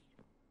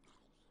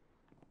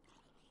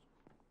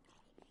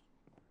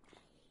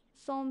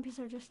 Zombies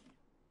are just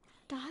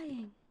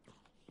dying.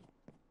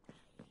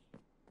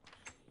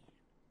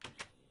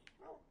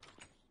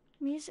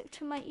 Music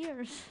to my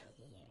ears.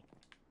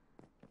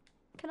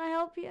 Can I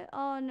help you?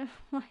 Oh no,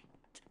 mind.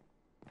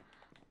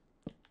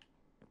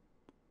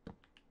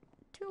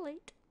 Too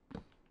late.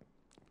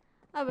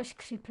 I wish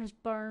creepers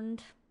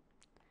burned.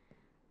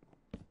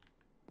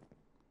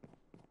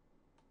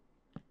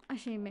 I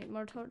should make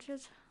more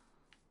torches.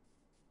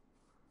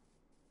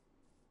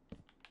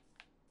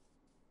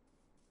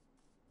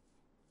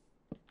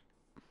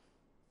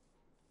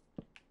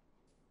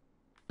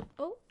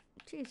 Oh,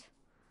 jeez.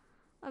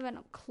 I went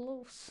up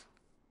close.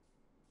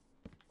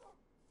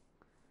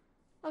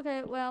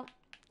 Okay, well,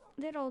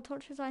 they're all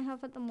torches I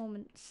have at the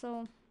moment,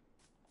 so...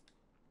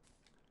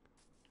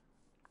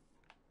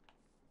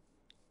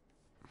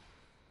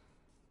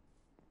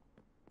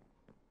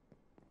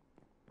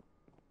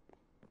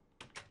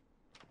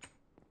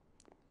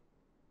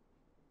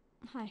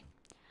 Hi.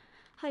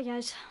 Hi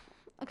guys.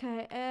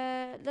 Okay,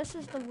 this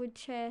is the wood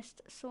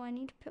chest, so I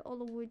need to put all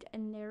the wood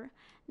in there.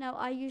 Now,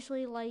 I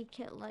usually like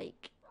it,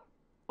 like,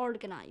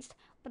 organized,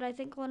 but I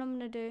think what I'm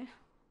gonna do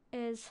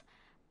is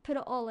put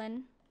it all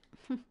in.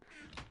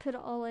 Put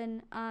it all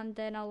in, and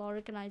then I'll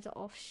organize it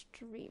off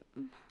stream.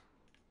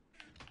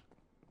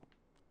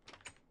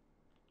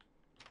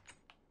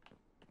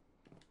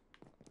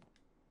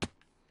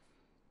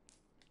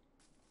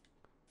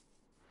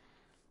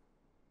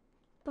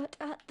 But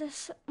at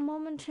this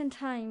moment in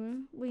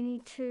time, we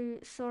need to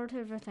sort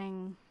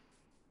everything.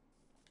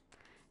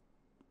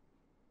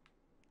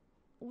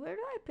 Where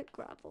do I put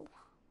gravel?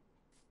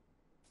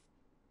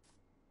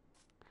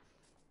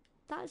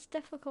 That's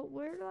difficult.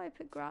 Where do I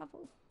put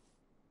gravel?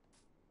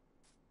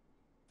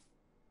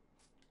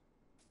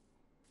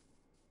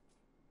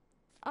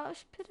 I'll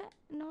just put it...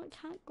 No, it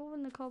can't go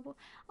in the cobble.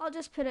 I'll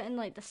just put it in,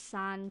 like, the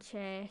sand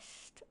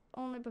chest.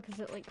 Only because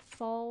it, like,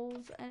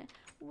 falls. And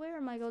where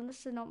am I going?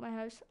 This is not my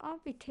house. I'll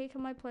be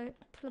taking my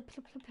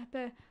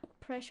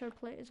pressure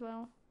plate as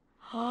well.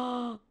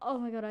 Oh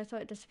my god, I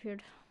thought it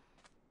disappeared.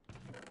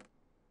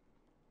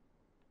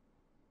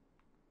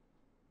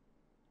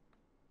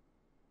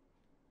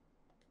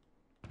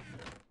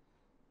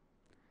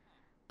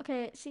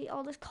 Okay, see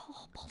all this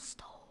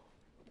cobblestone.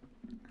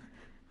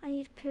 I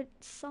need to put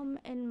some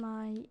in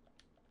my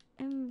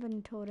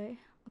inventory,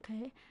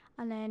 okay,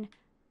 and then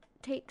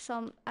take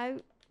some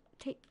out,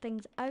 take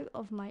things out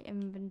of my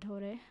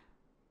inventory.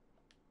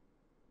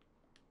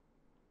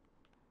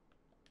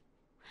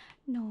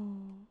 No.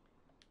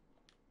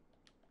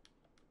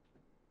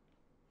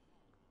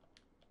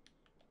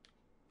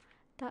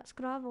 That's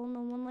gravel,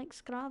 no one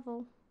likes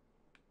gravel.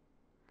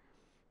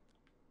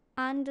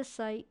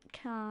 Andesite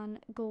can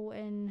go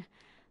in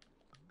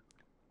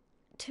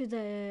to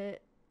the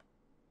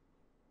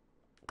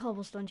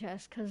cobblestone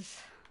chest, because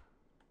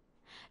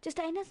just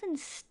anything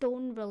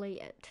stone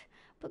related,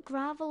 but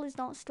gravel is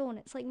not stone,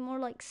 it's like more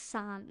like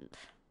sand,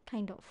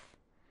 kind of,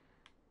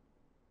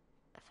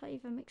 if that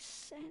even makes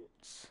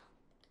sense.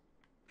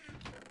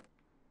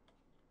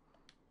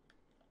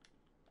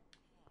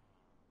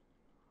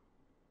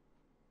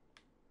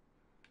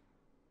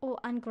 Oh,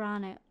 and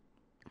granite.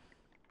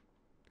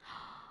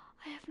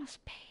 I have no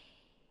space.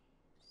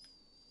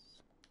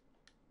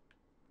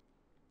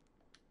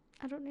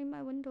 I don't need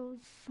my windows.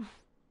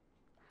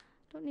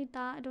 Don't need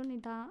that, I don't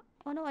need that.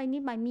 Oh no, I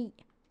need my meat.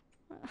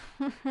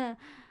 I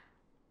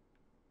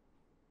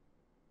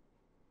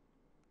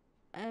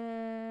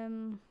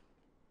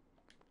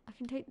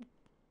can take...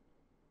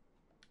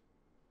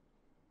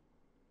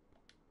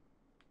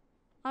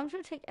 I'm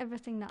trying to take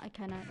everything that I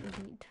kind of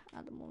need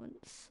at the moment,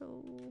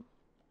 so...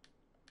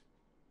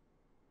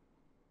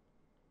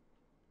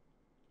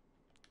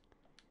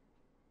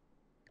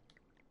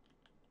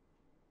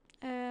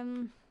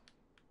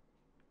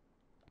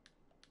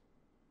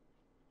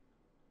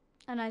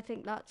 And I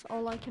think that's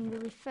all I can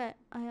really fit.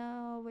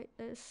 Oh wait,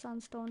 there's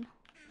sandstone.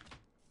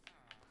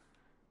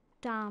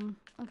 Damn,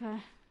 okay.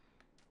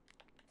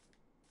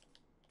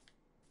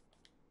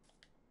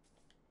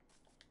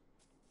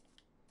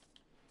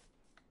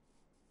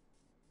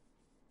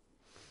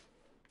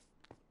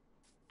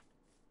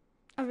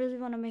 I really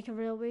want to make a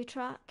railway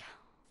track.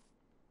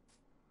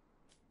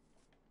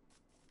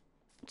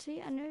 See,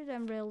 I knew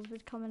them rails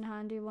would come in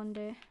handy one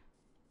day.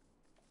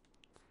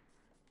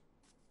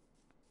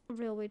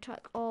 Railway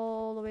track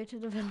all the way to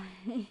the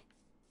village.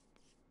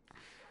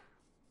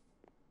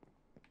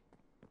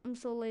 I'm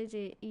so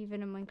lazy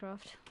even in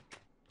Minecraft.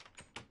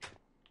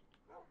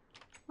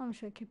 I'm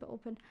sure I keep it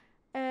open.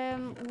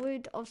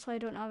 Wood, obviously I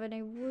don't have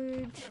any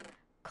wood.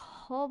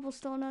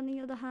 Cobblestone on the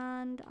other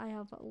hand, I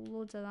have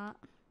loads of that.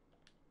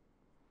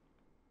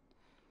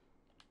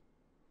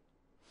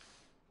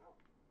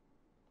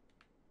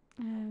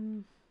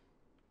 Yeah.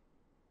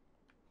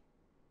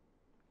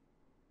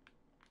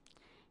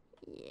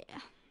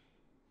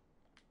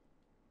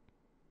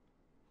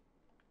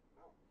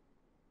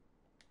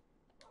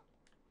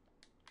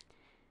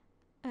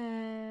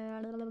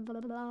 Blah,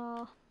 blah,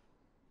 blah.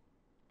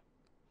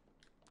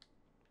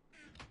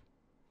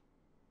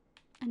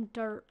 And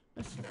dirt.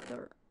 This is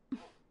dirt.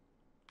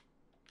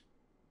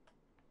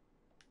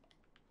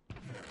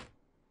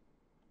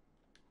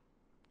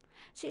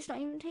 See, it's not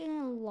even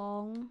taking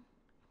long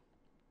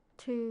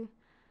to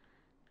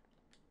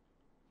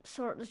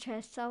sort the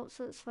chests out,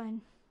 so it's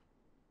fine.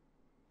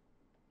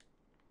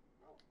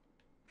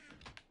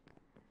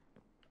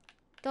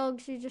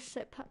 Dogs, you just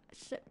sit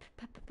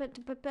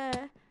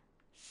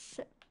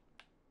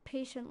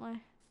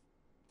patiently.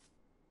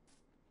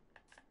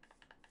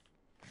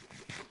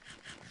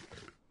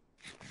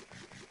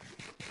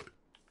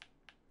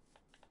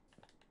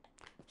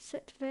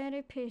 Sit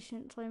very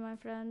patiently, my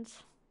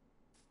friends.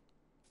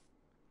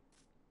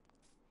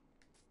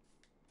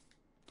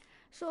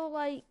 So,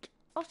 like,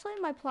 obviously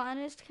my plan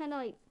is to kind of,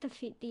 like,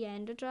 defeat the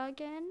Ender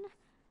Dragon.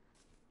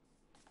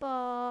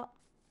 But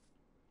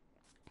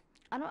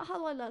I don't know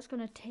how long that's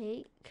going to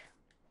take.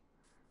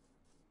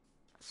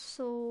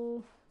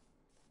 So...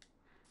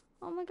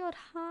 Oh my god,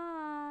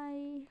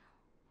 hi.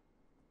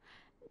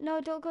 No,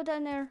 don't go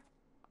down there.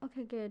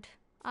 Okay, good.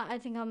 I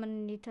think I'm going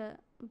to need to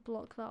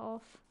block that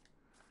off.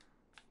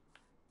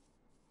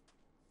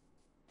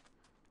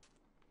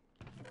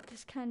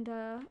 Just kind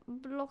of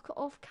block it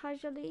off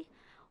casually.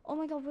 Oh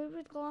my god, where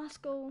would glass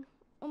go?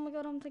 Oh my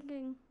god, I'm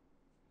thinking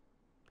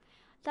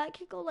that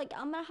could go, like,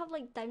 I'm gonna have,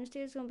 like,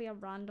 downstairs gonna be a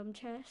random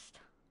chest,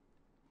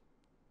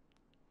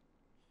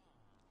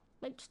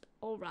 like, just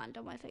all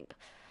random. I think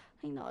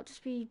that'll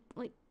just be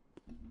like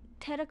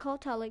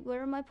terracotta. Like,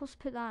 where am I supposed to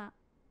put that?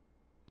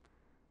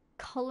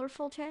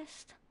 Colorful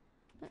chest.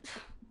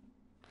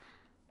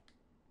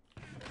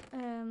 I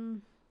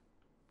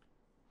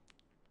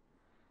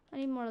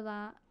need more of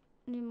that.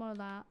 I need more of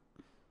that.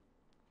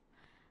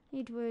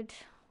 Need wood.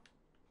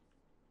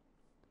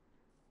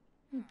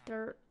 I need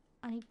dirt.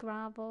 I need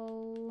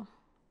gravel.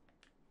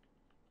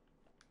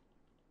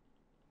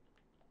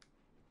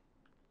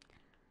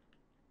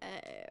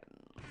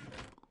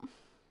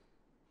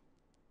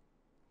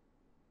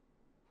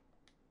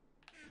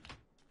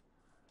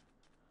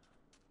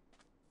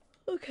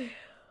 Okay.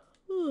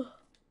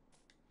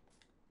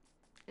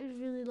 It's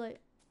really late.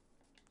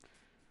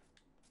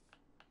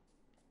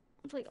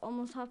 It's like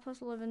almost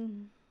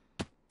 11:30.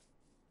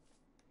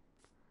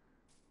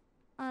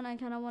 And I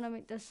kind of want to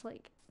make this,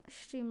 like,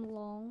 stream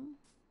long.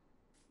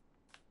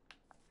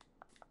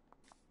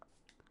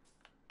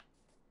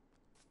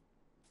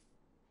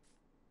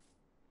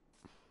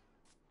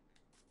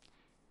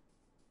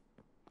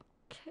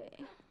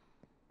 Okay.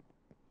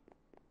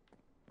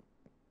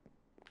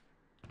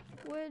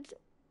 Wood.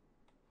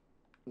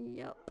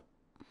 Yep.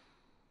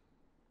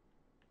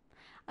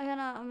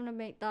 I'm gonna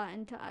make that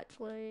into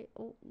actually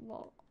oak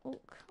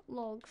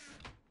logs,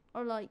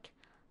 or like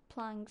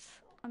planks.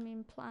 I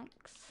mean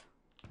planks.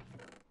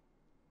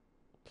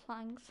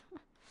 Planks.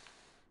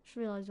 Just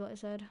realised what I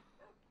said.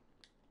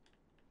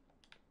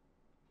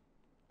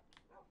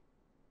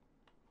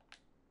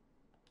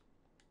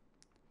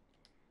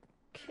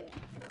 Okay.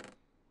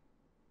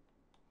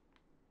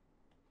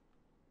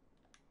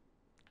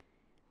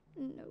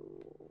 No,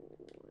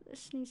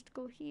 this needs to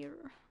go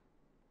here.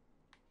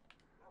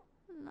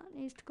 And that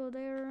needs to go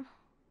there.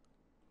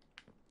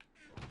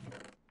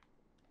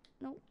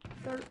 Nope,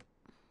 dirt.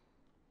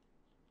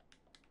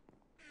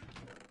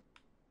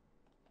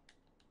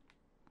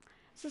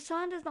 So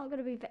sand is not going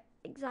to be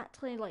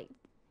exactly like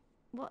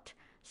what?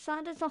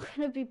 Sand is not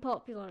going to be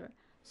popular.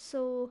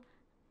 So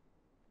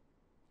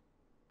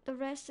the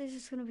rest is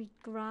just going to be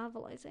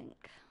gravel, I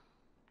think.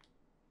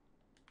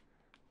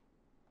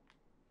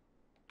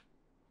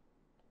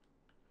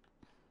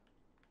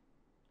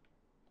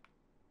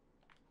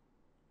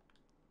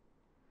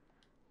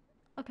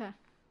 Okay.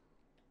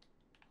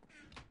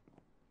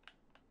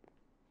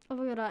 Oh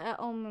my god,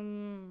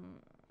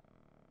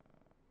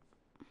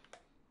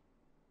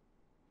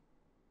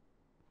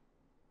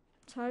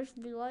 so I just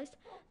realised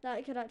that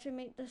I could actually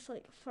make this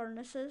like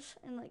furnaces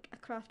and like a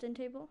crafting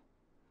table.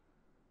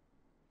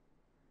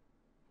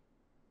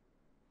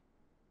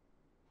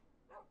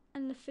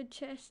 And the food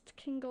chest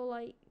can go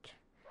like...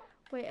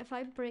 Wait, if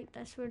I break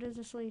this, where does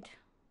this lead?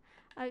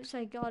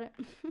 Outside, got it.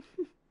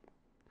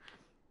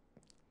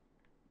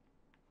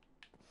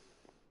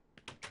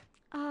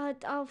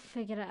 I'll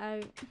figure it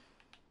out.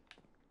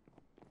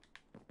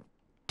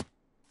 I'm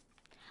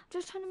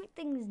just trying to make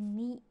things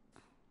neat.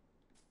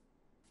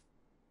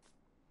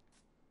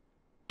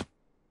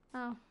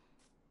 Oh.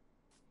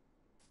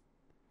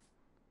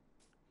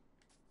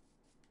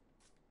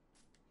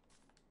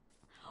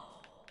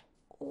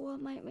 Oh, I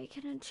might make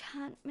an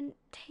enchantment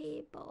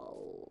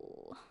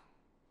table.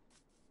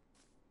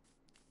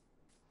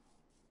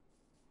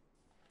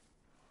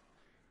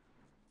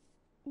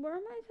 Where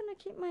am I gonna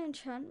keep my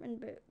enchantment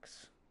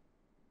books?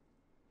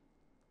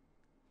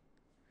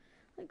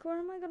 Like, where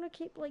am I gonna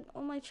keep, like,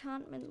 all my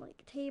enchantment,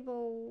 like,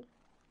 table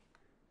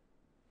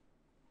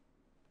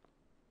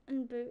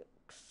and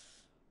books?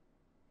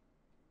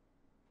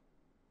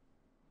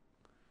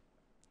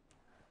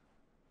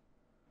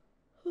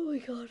 Oh my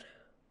god.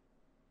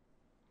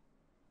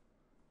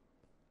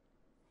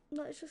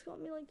 That's just got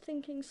me, like,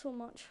 thinking so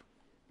much.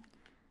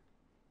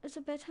 Is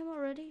it bedtime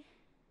already?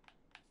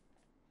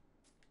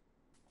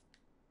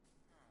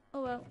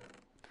 Oh well.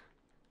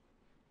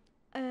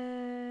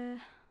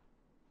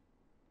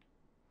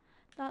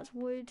 That's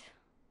wood.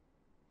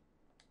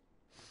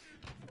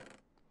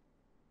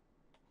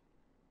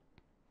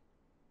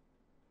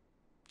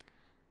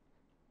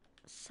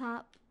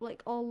 Sap,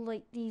 like, all,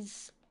 like,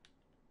 these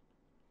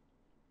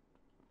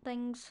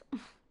things.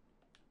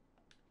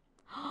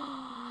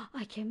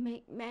 I can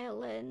make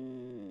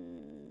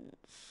melons.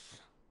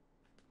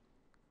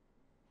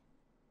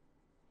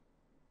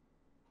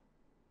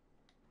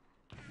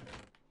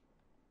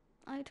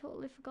 I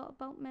totally forgot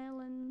about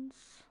melons.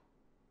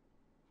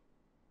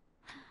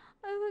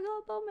 I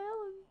forgot about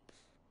melons.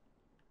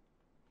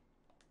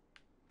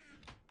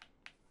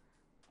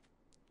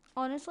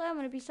 Honestly, I'm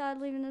gonna be sad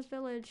leaving this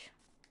village.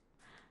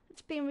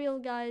 It's been real,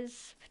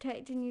 guys.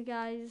 Protecting you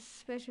guys,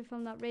 especially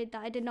from that raid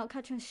that I did not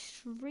catch on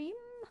stream.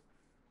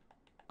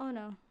 Oh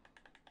no.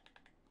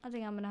 I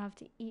think I'm gonna have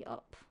to eat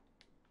up.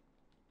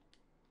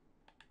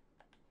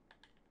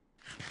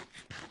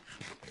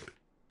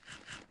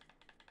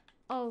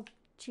 Oh,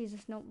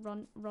 Jesus, no,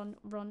 run, run,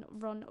 run,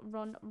 run,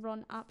 run,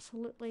 run,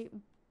 absolutely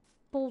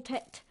bolt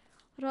it.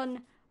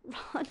 Run,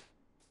 run.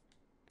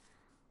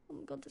 Oh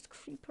my god, there's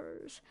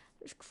creepers.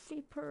 There's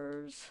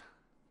creepers.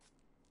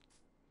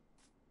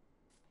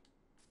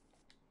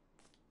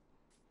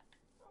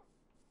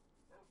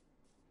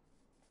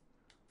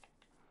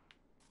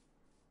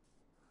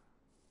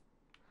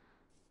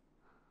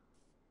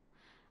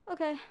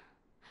 Okay,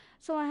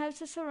 so my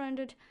house is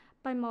surrounded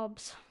by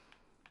mobs.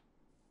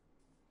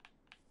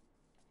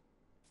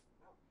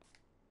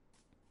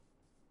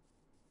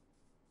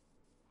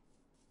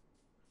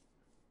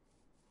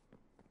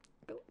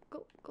 Go,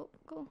 go, go,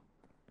 go.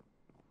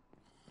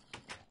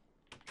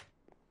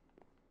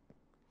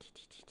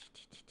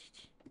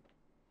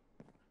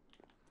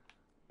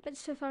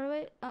 It's too far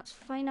away. That's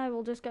fine, I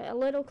will just get a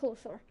little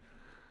closer.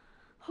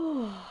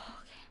 Oh,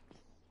 okay.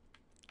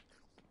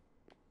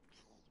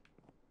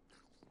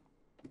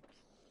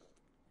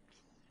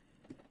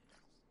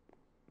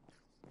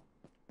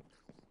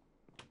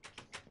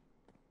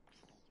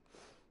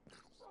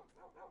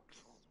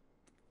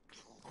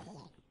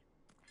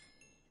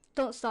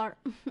 Don't start.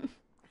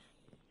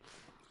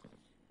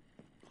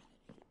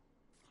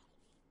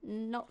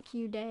 Knock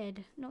you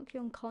dead. Knock you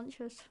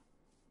unconscious.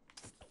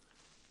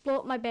 Blow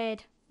up my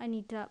bed. I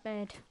need that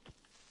bed.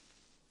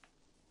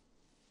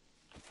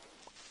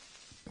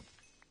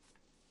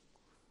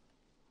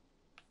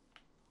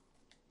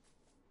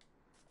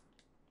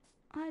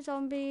 Hi,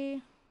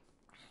 zombie.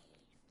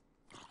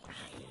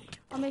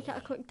 I'll make it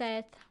a quick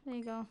death. There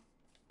you go.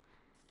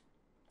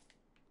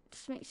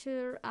 Just make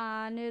sure.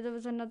 I knew there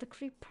was another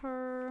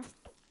creeper.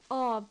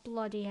 Oh,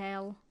 bloody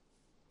hell.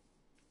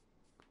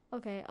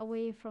 Okay,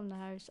 away from the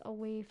house.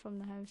 Away from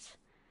the house.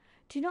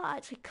 Do not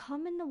actually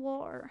come in the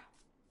water.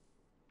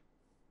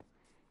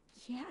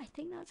 Yeah, I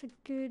think that's a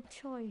good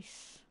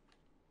choice.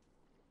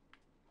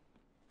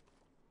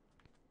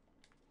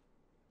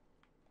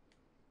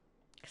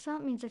 Because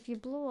that means if you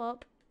blow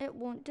up, it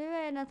won't do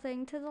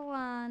anything to the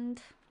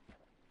land.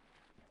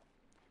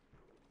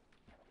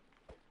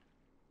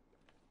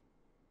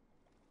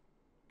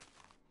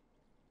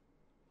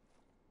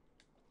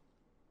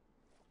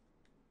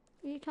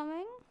 Are you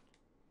coming?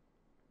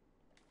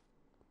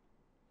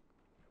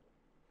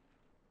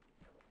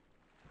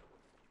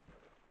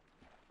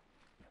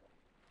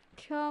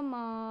 Come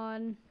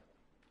on.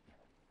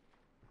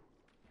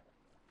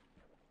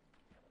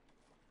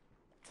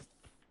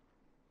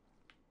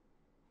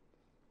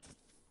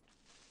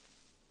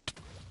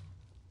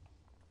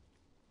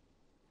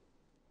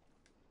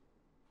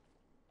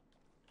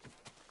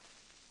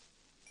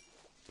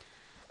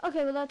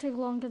 Okay, well that took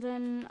longer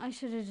than I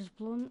should have just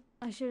blown.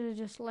 I should have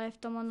just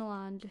left them on the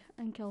land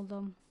and killed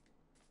them.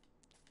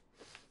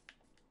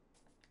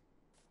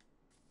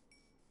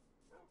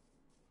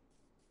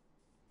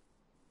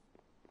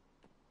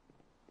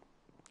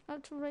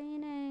 It's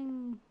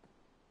raining.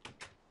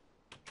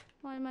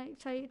 Why am I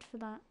excited for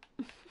that?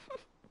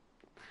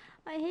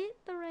 I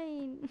hate the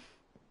rain.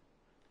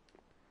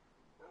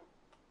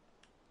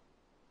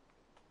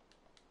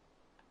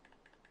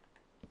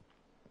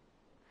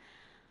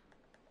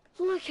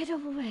 Look at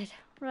overhead.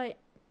 Right.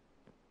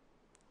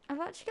 I've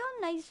actually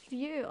got a nice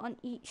view on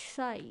each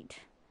side.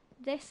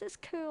 This is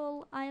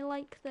cool. I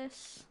like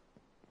this.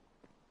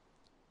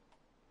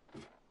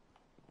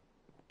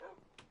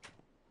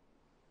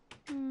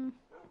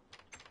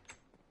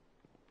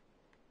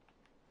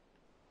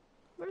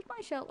 Where's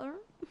my shelter?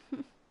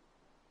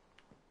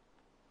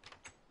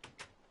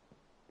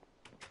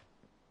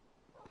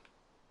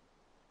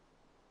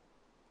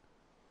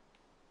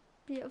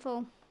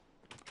 Beautiful.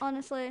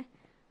 Honestly,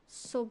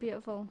 so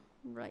beautiful.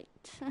 Right.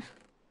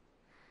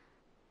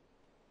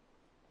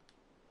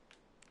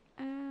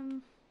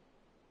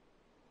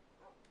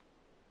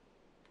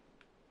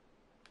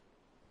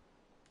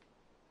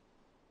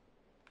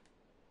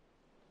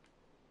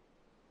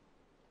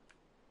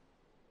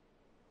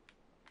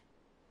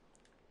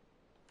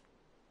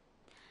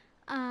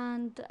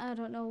 and I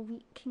don't know,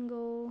 wheat can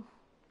go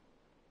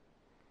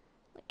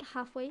like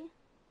halfway.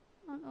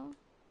 I don't know.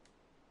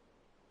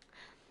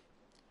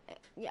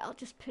 Yeah, I'll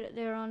just put it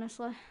there,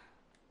 honestly.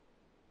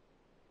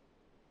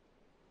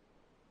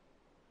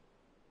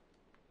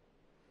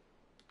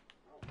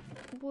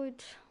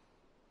 Wood.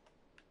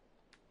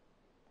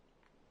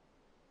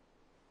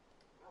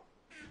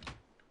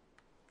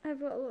 I've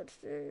got a lot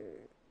to do.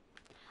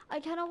 I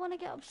kind of want to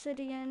get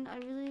obsidian. I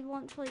really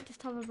want to like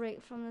just have a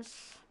break from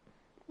this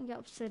and get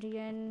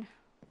obsidian.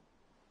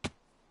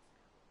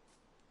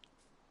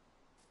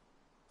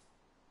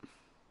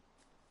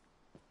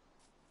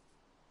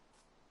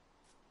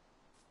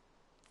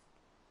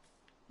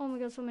 Oh my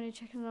god, so many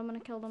chickens. I'm gonna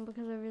kill them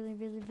because I really,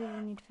 really,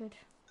 really need food.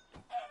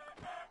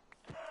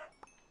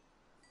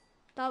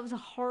 That was a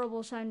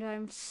horrible sound.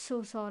 I'm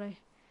so sorry.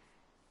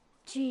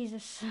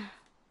 Jesus.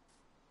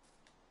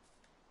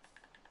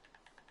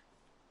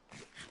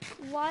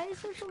 Why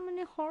is there so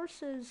many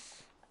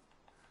horses?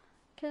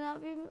 Can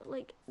that be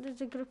like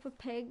there's a group of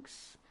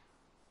pigs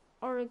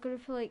or a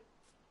group of like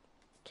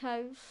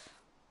cows?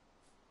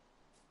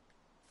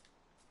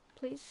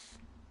 Please.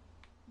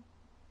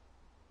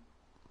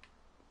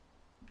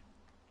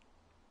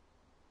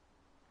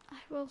 I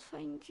will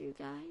find you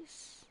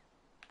guys.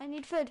 I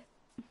need food.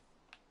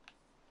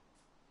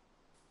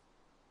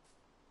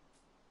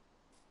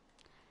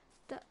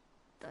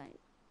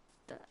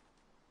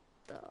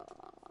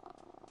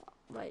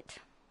 Right.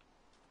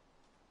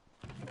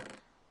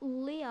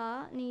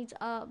 Leah needs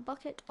a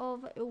bucket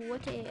of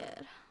water.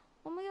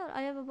 Oh my god,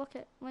 I have a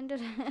bucket. When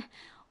did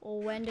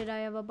I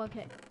have a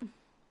bucket?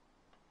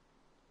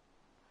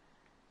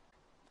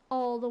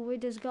 All the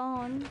wood is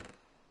gone.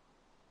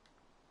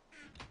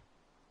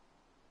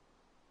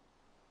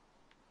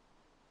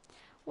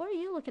 What are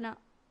you looking at?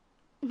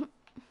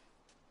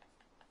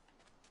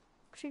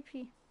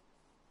 Creepy.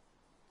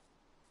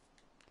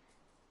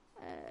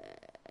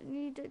 I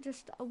need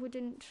just a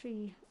wooden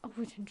tree.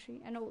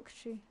 An oak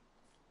tree.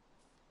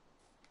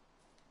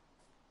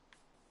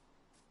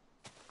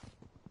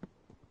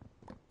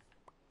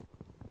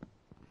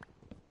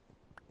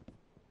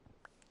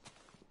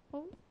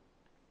 Oh.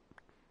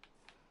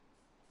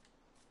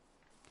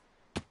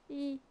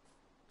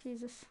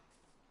 Jesus.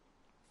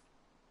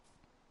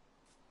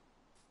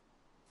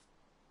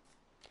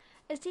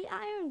 Is the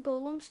iron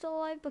golem still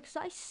alive? Because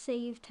I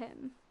saved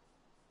him.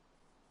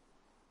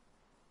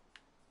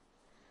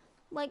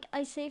 Like,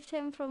 I saved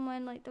him from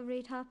when, like, the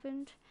raid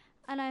happened.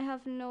 And I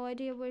have no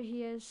idea where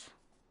he is.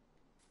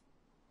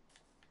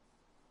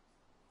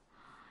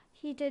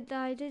 He did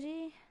die, did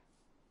he?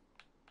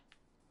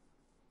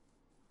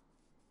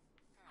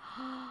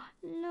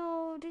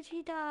 No, did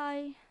he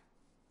die?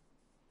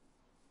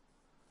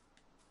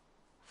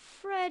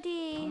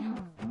 Freddy!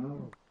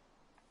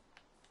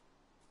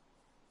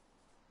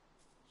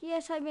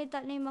 Yes, I made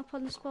that name up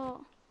on the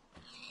spot.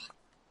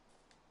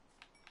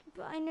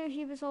 But I knew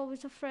he was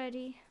always a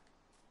Freddy.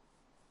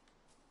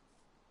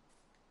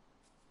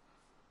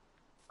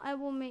 I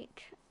will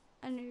make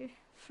a new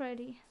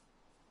Freddy.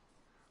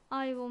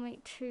 I will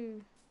make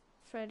 2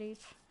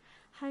 Freddys.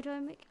 How do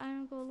I make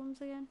iron golems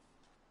again?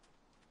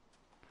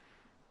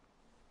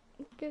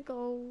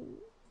 Giggle.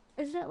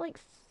 Isn't it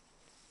like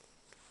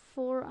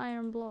 4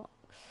 iron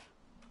blocks?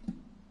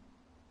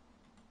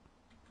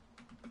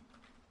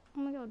 Oh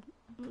my god.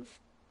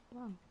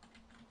 Wow.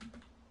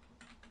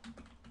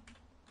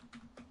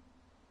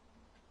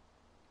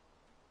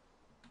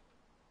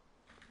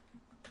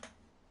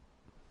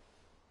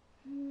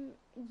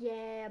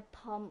 Yeah,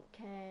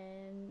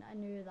 pumpkin. I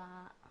knew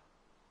that.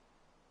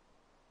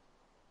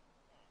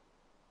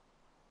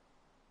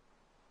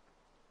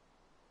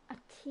 A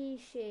T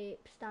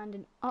shape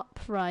standing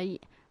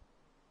upright.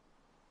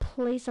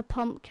 Place a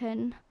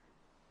pumpkin.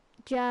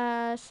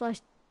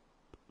 Slash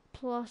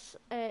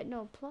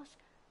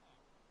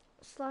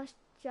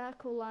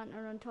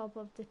jack-o'-lantern on top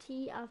of the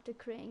T after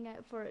creating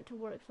it for it to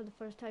work for the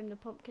first time. The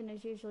pumpkin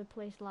is usually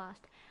placed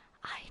last.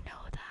 I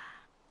know that.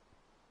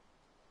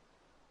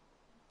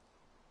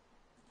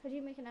 How do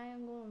you make an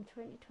iron golem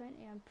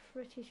 2020? I'm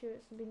pretty sure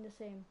it's been the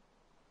same.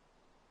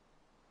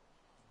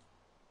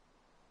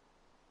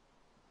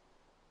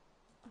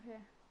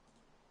 Okay.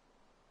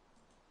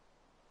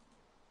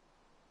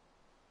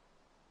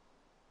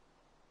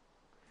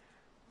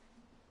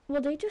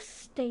 Will they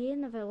just stay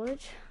in the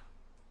village?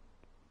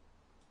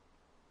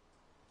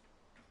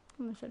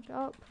 I'm gonna search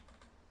up.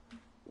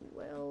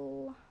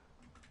 Will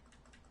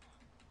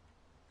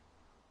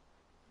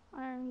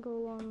iron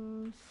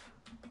golems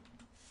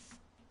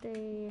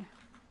stay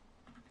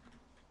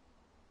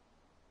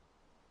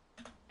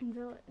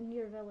in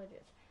near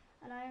villages?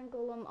 An iron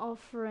golem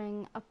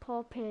offering a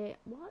poppy.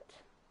 What?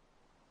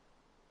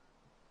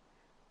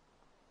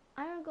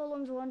 Iron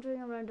golems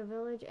wandering around a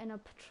village in a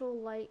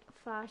patrol-like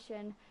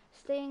fashion,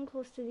 staying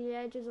close to the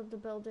edges of the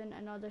building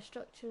and other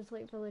structures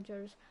like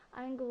villagers.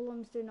 Iron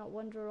golems do not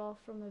wander off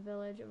from a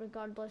village,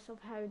 regardless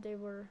of how they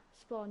were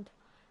spawned.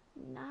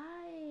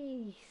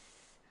 Nice!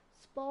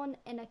 Spawn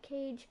in a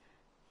cage,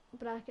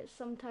 brackets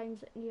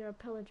sometimes near a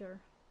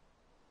pillager.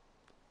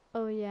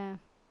 Oh yeah.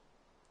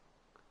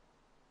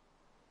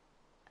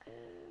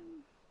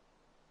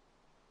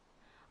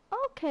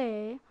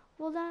 Okay,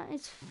 well that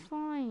is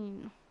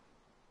fine.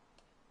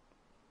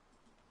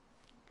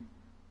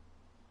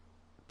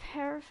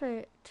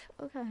 Perfect.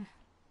 Okay.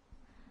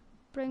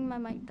 Bring my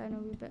mic down a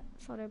wee bit.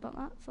 Sorry about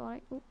that.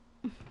 Sorry. Oh.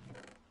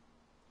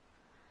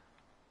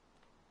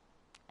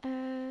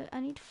 I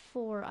need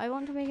 4. I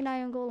want to make an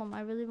iron golem.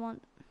 I really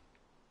want.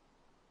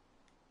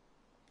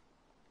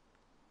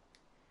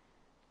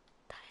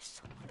 That is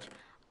so much.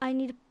 I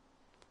need to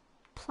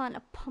plant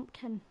a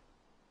pumpkin.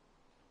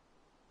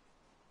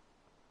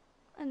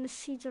 And the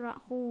seeds are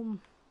at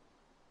home.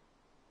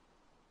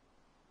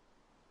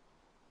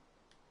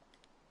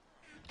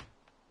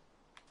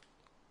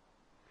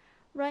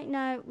 Right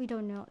now, we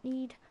do not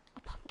need a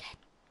pumpkin.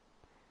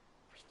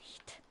 We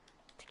need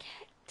to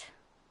get.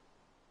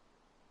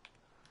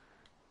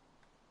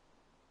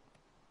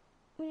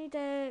 We need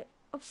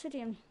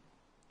obsidian.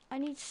 I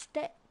need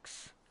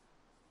sticks.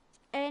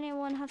 Does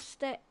anyone have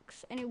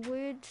sticks? Any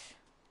wood?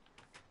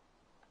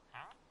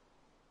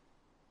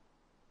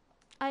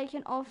 I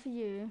can offer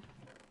you.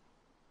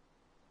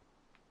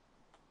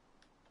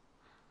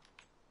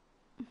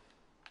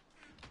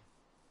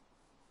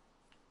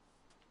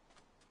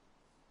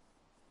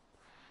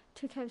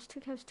 Two cows.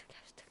 Come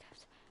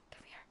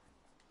here.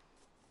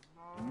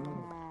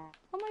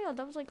 Oh my god,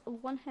 that was like a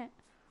 1 hit.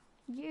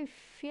 You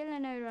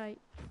feeling alright?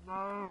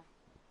 No.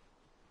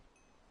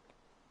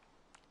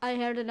 I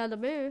heard another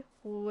moo.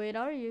 Where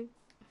are you?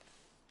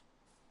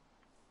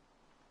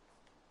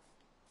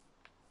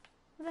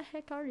 Where the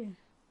heck are you?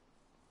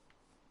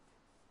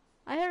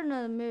 I heard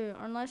another moo,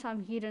 unless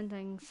I'm hearing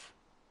things.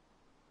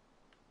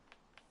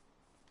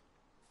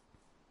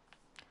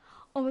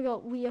 Oh my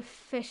god, we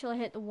officially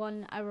hit the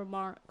 1 hour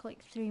mark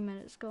like 3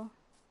 minutes ago.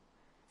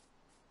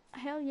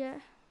 Hell yeah.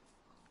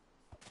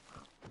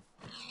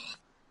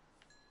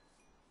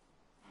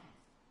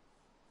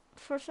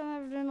 First time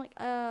ever doing like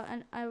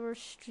an hour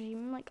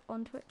stream like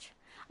on Twitch.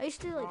 I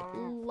used to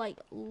do like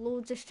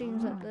loads of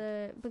streams at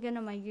the beginning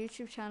of my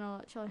YouTube channel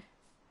actually.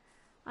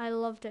 I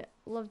loved it.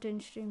 Loved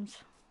doing streams.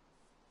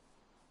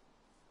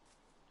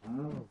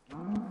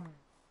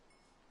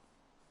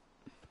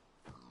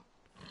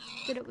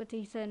 Did it with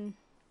Ethan.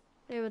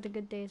 They were the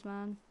good days,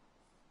 man.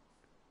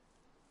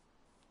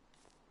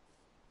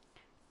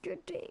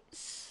 Good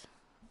days.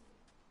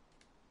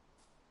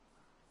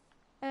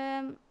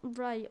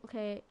 Right,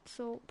 okay,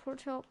 so pork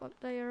chop up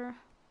there.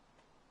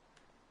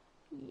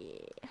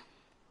 Yeah.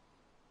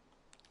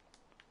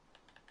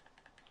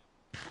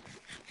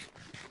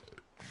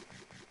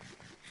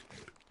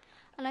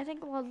 And I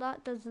think while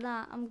that does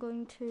that, I'm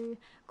going to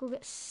go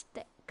get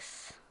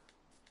sticks.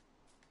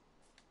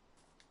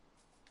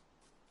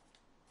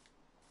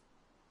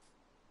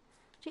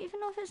 Do you even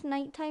know if it's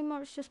nighttime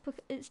or it's just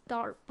it's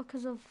dark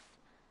because of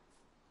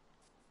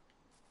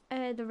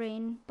the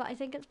rain? But I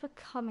think it's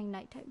becoming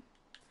nighttime.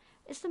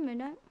 Is the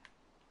moon out?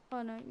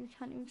 Oh no, you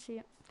can't even see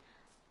it.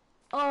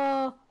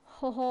 Oh,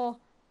 ho ho.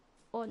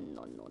 Oh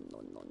no.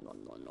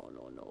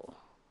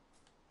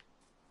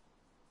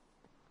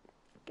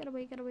 Get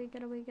away. I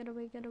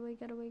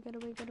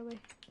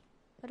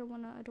don't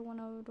wanna.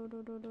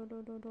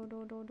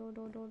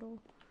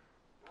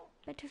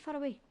 Bit too far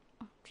away.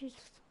 Oh,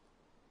 Jesus.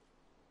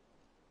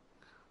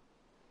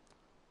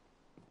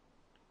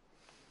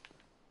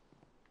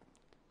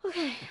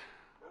 Okay.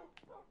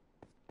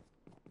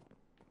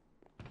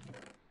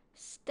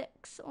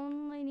 Sticks,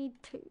 only need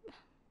 2.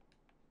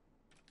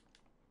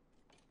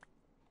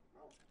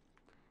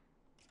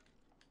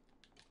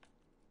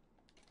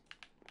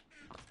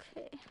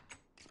 Okay.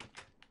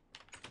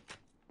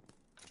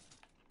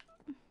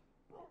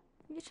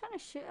 Are you trying to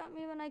shoot at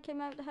me when I came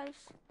out of the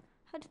house?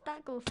 How did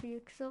that go for you?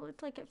 Because it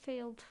looked like it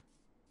failed.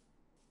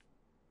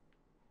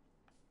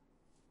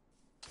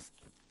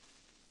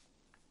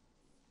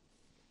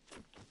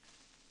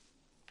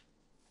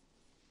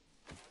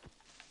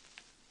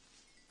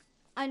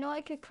 I know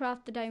I could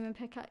craft the diamond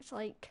pickaxe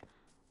like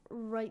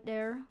right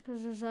there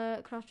because there's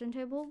a crafting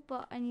table,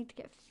 but I need to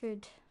get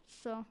food,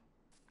 so.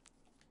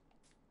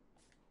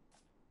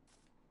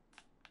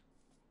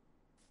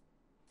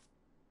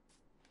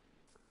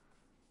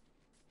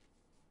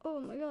 Oh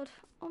my god,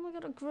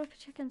 a group of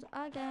chickens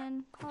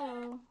again.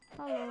 Hello.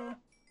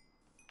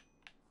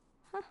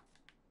 Huh,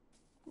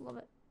 love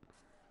it.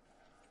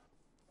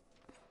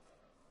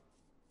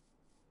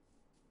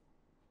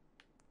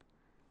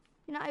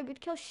 You know, I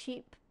would kill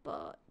sheep,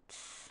 but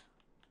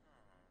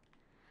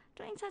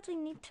don't exactly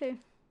need to.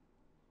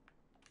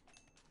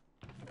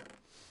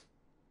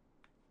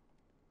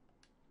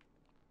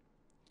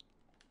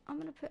 I'm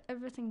gonna put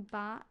everything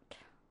back.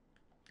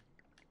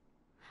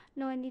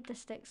 No, I need the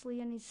sticks.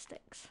 Leah needs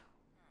sticks.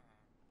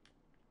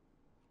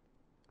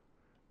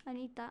 I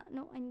need that.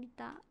 No, I need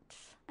that.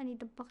 I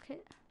need the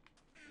bucket.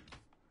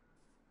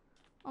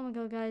 Oh my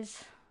god,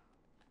 guys.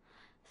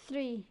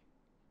 3.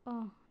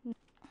 Oh, no.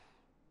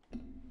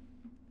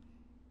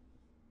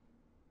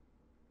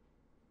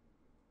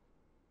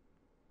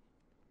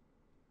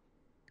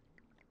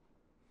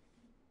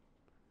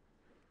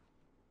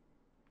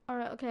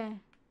 Alright, okay.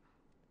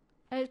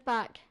 It's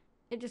back.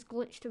 It just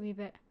glitched a wee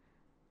bit.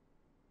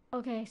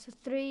 Okay, so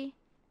 3,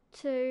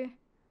 2,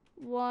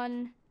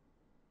 1.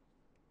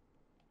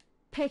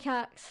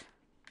 Pickaxe.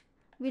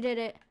 We did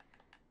it.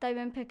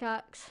 Diamond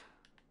pickaxe.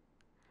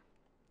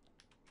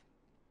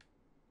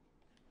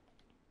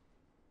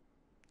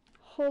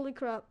 Holy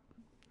crap.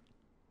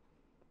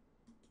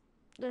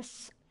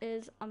 This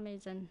is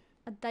amazing.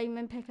 A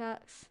diamond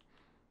pickaxe.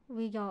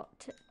 We got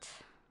it.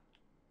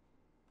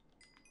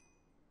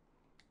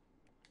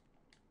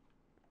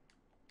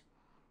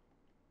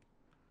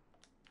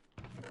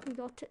 We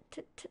got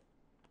it.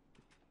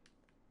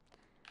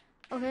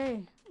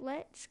 Okay,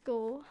 let's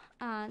go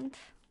and,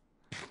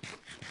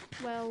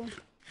 well,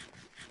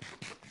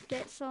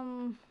 get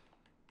some.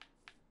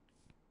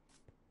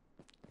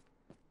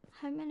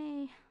 How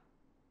many?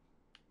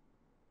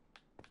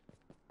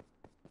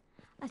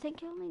 I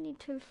think you only need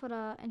 2 for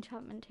a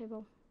enchantment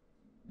table.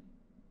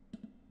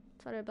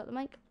 Sorry about the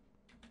mic.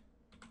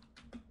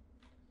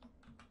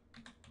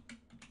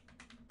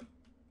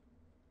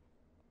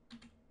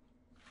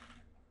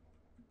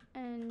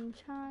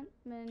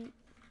 Enchantment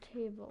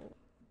table.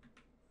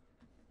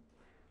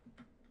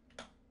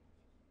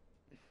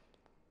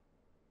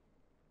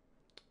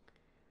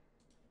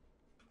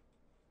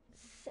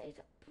 Set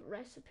up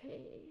recipe,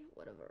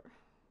 whatever.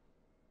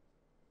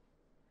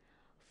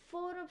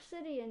 4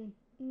 obsidian.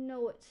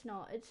 No, it's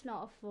not. It's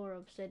not a 4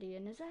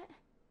 obsidian, is it?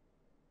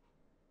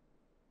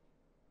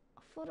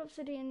 4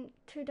 obsidian,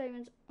 2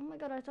 diamonds. Oh my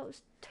god, I thought it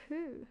was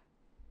 2.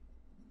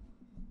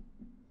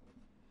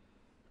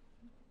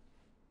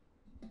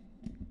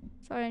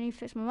 Sorry, I need to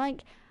fix my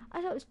mic.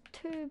 I thought it was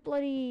 2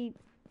 bloody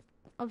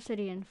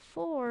obsidian.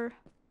 4.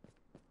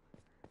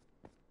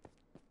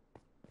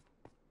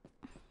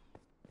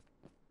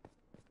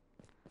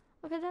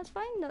 Okay, that's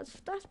fine. That's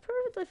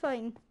perfectly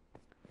fine.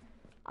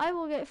 I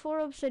will get 4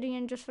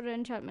 obsidian just for the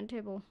enchantment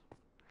table.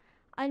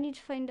 I need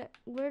to find out,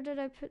 where did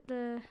I put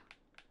the...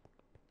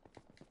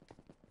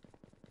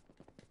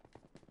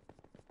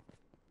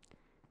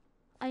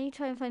 I need to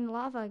try and find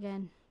lava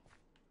again.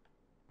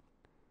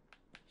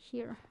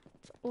 Here.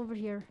 It's over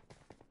here.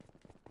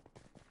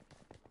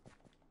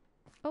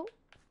 Oh.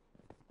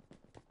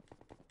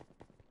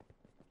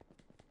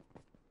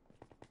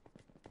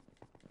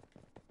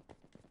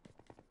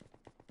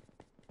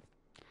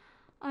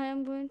 I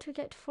am going to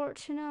get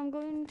fortunate. I'm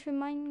going to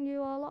mine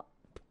you all up.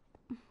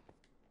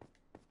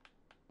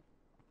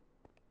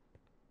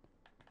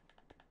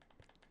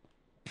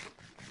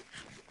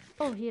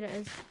 Oh, here it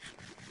is.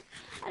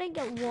 I didn't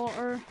get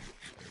water.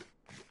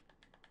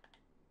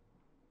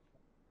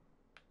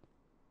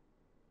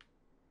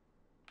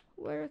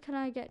 Where can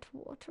I get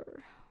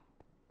water?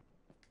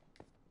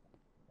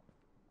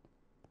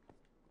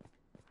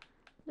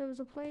 There was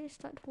a place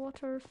that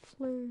water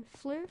flew.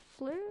 It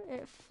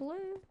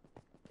flew.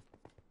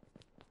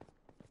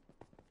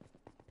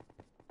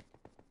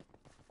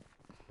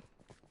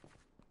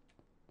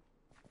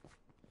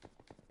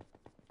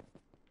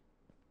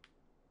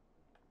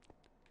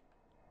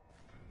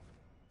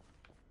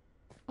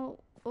 Oh.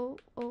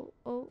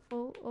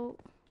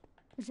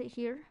 Is it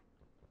here?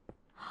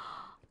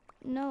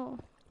 No.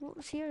 What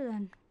was here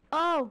then?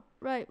 Oh,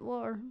 right,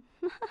 water.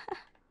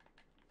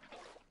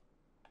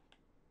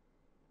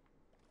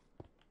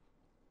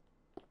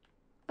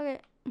 Okay.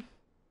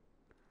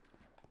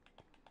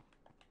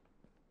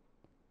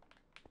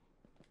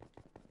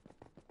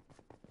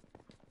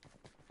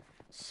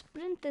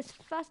 Sprint as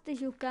fast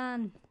as you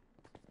can.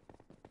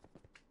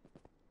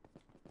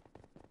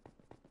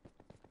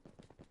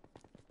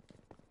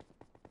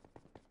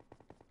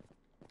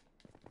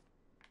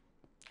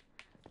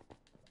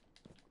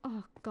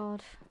 Oh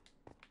god.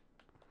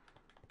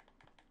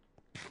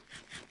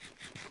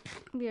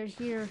 We are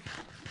here.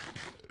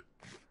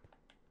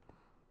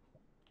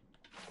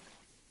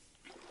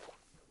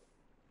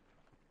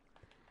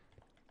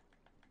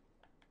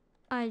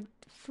 I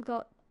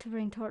forgot to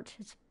bring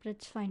torches, but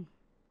it's fine.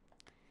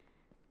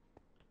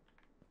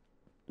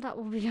 That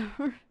will be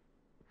our...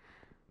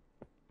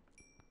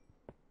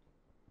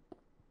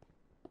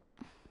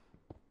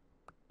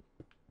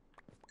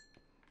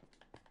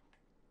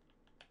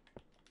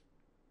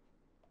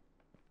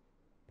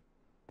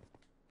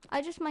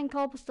 I just mined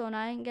cobblestone.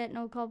 I ain't get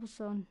no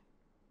cobblestone.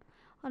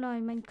 Oh no, I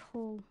mined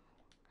coal.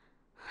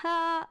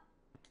 Ha!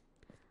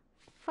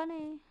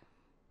 Funny.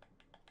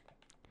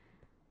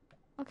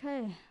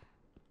 Okay.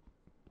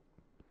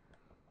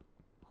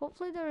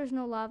 Hopefully there is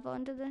no lava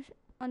under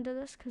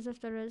this, because if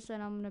there is,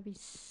 then I'm gonna be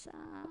sad.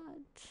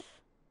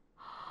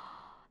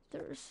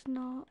 There's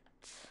not.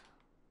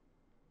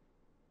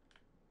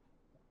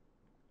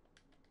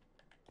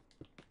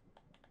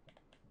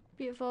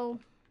 Beautiful.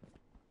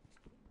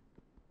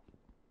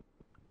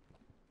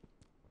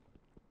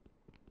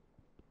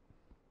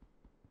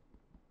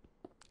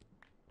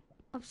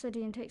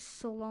 Obsidian takes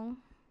so long.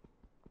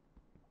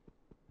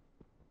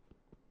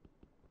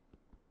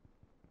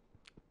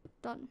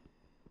 Done.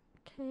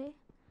 Okay.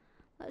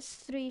 That's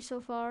 3 so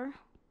far.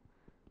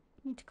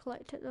 Need to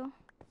collect it though.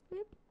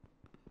 Yep.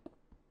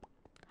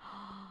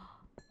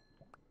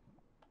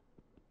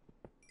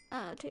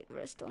 Take the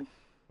redstone.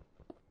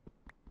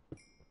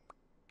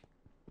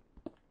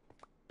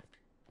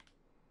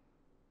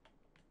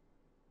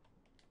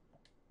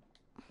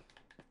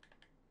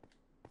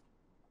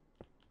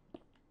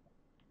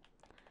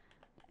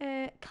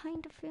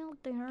 Kind of failed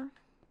there.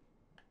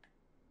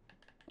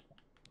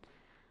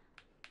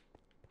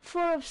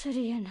 4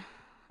 obsidian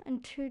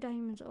and 2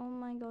 diamonds. Oh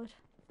my god.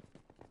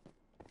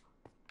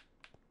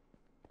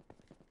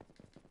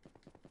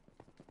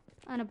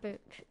 And a book.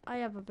 I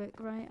have a book,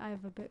 right? I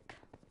have a book.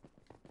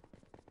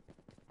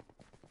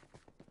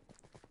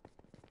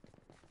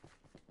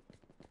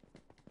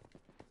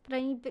 But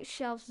I need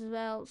bookshelves as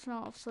well. It's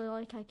not obviously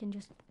like I can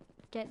just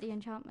get the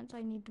enchantments.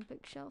 I need the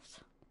bookshelves.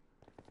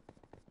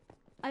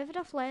 I have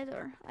enough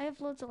leather. I have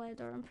loads of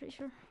leather, I'm pretty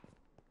sure.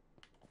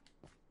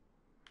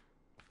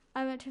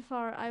 I went too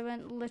far. I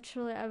went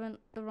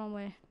the wrong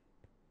way.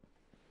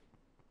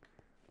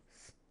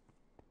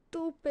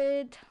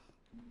 Stupid.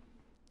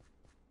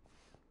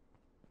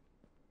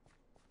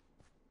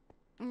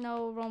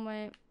 No, wrong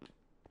way.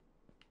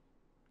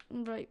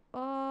 Right.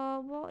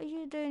 Oh, what are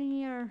you doing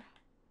here?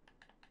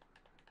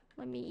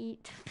 Let me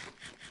eat.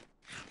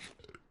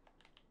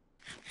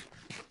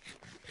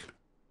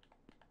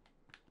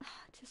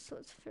 Just so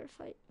it's a fair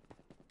fight.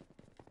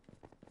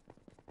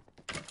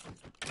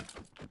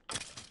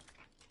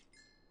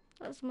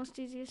 That's the most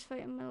easiest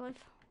fight in my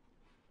life.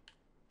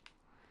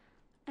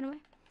 Anyway.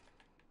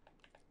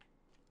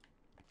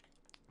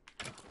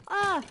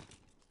 Ah!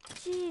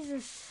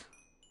 Jesus.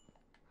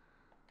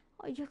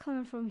 Oh, you're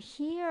coming from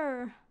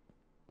here.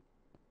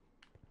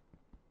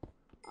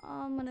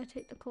 Oh, I'm gonna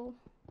take the coal.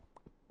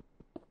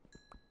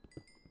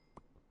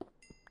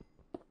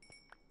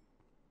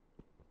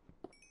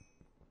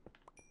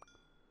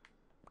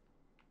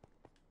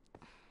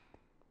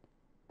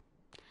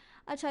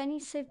 Actually, I need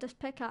to save this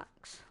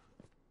pickaxe.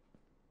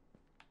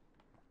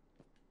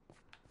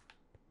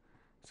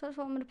 So that's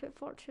what I'm gonna put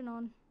fortune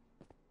on.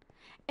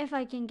 If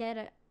I can get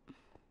it.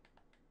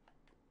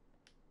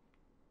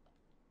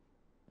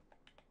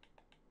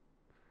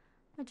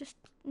 I just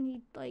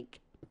need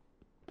like,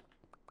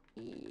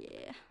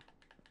 yeah.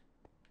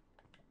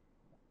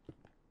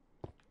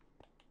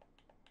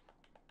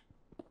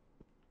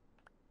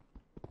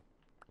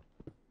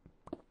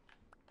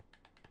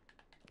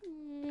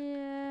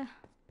 Yeah.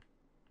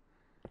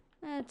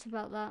 That's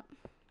about that.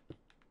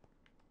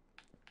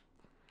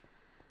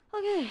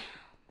 Okay.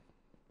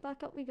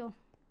 Back up we go.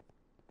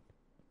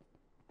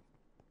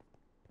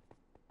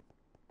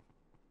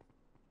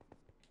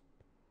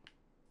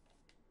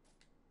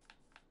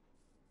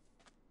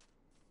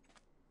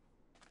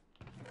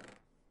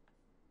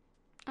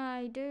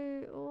 I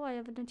do. Oh, I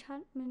have an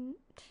enchantment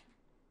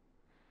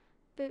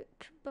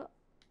book, but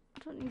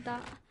I don't need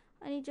that.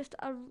 I need just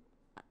a.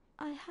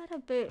 I had a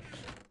book.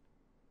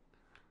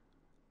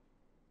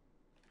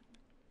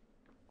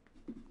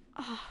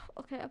 Oh,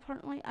 okay,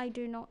 apparently I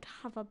do not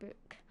have a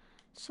book.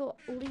 So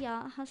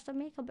Leah has to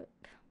make a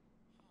book.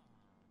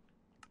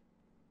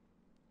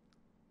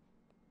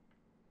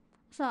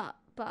 It's not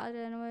bad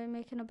anyway,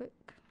 making a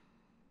book.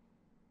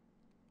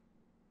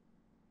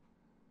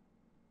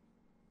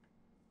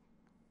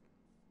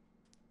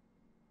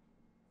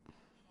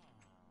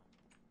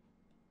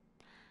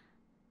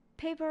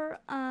 Paper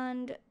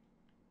and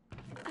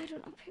I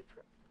don't know paper.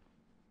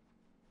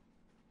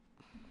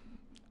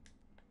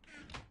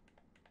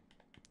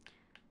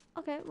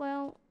 Okay,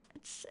 well,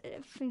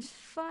 everything's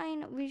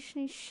fine. We just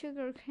need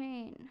sugar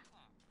cane.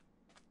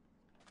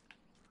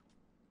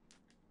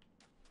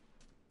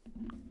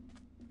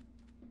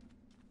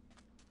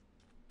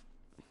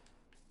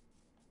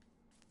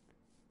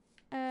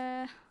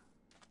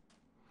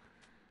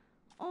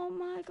 Oh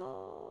my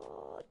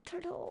god,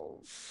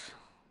 turtles.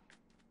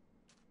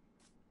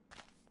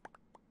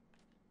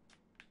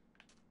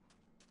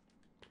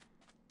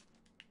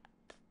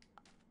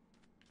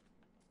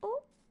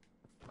 Oh,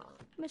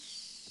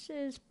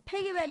 Mrs.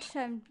 Piggy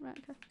bedtime. Right,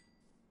 okay.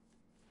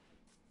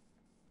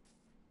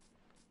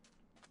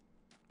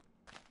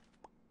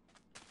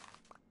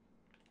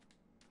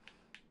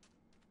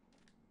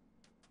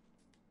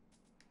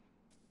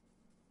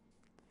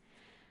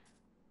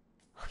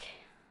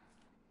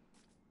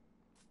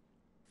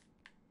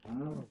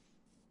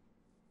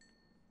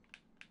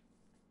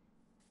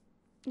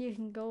 You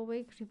can go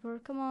away, creeper.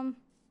 Come on.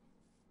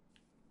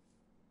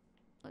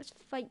 Let's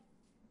fight.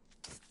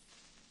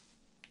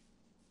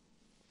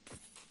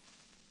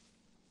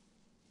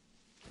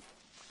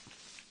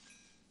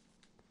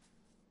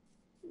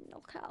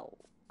 Knockout.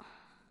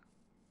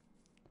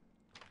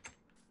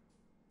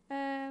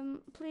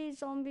 Please,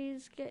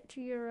 zombies, get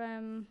to your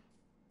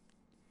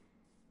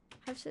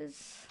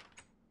houses.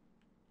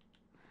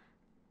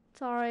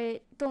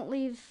 Sorry, don't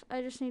leave.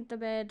 I just need the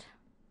bed.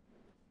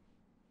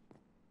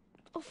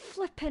 Oh,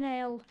 flippin'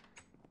 hell.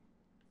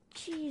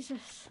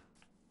 Jesus.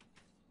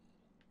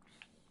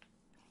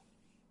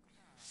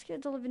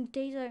 Scared the living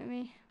days out of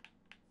me.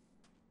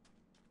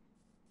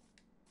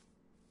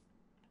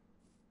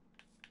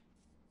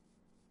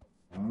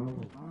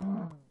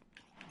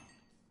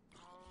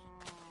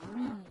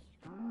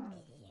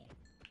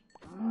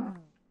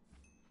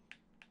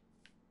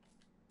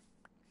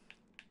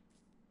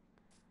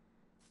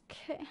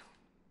 Okay.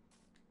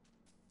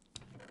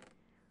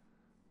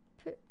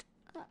 Put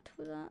that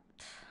with that.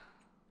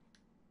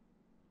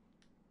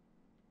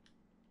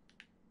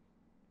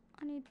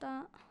 I need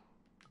that.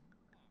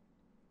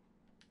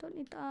 Don't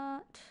need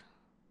that.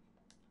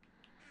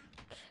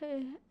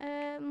 Okay,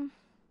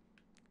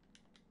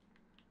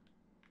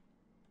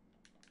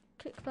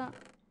 kick that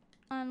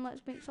and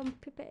let's make some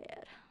paper.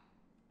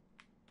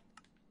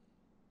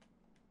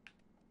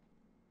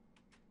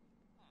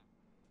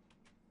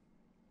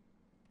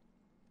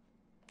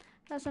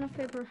 That's enough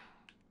paper.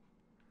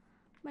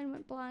 Mine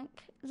went blank.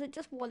 Is it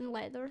just one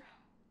leather?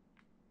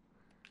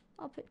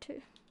 I'll put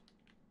 2.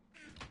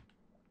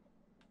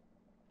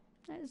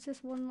 It's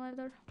just one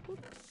leather.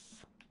 Oops.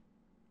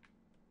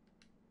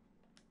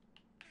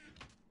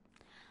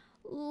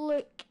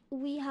 Look,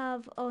 we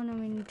have, oh no,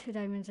 we need 2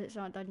 diamonds, it's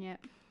not done yet.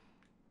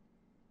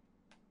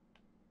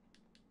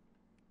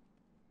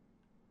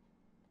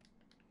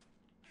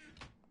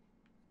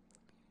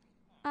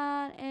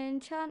 An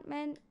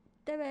enchantment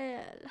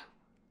table.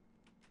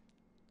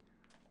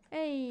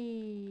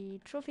 Hey,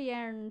 trophy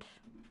earned.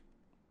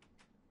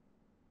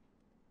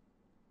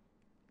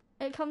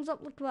 It comes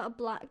up like about a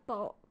black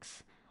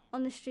box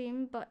on the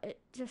stream, but it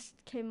just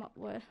came up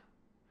with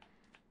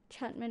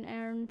enchantment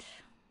earned.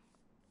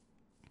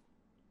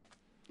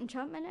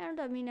 Enchantment earned?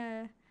 I mean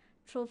a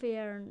trophy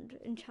earned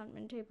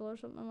enchantment table or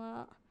something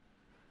like that.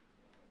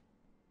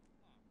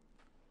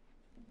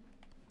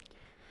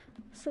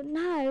 So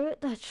now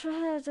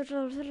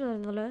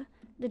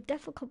the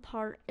difficult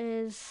part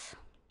is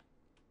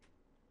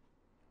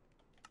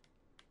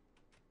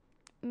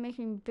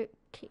making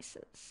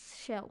bookcases,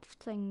 shelf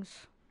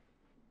things.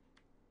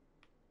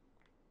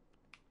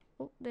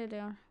 Oh, there they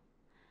are.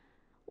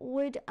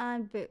 Wood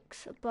and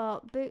books,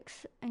 but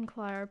books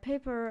require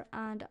paper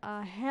and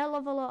a hell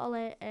of a lot of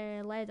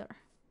leather.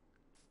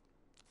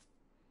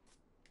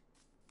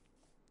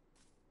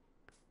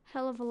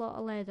 Hell of a lot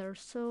of leather,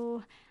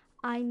 so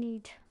I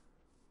need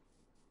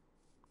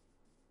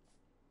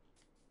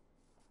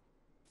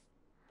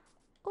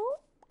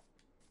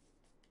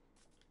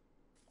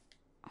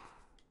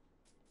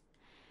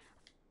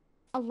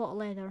a lot of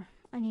leather.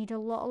 I need a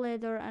lot of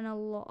leather and a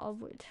lot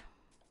of wood.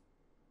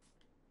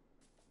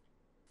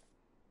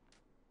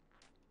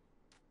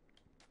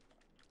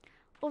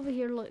 Over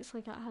here looks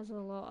like it has a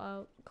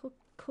lot of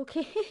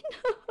cocaine.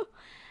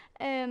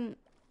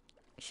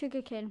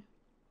 Sugarcane.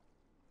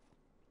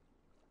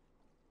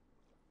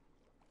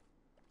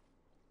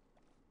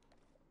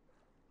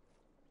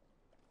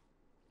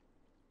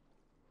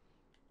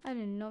 I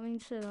did not mean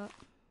to say that.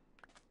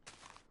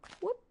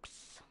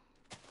 Whoops.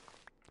 I'm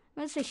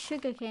gonna say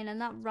sugarcane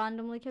and that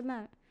randomly came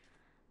out.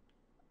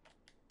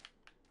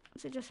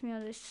 Is it just me or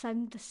does it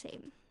sound the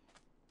same?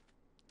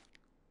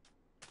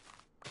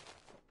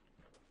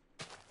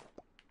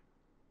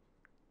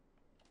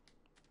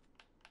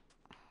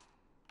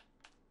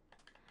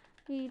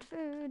 Need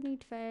food,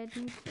 need fed,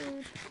 need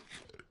food.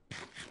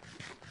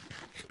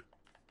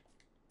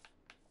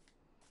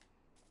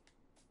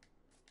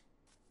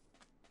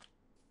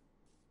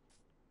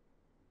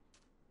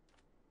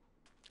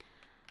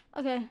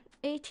 Okay,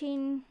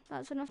 18,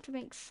 that's enough to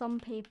make some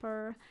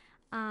paper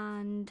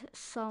and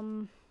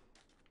some,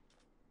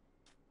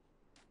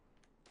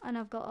 and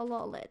I've got a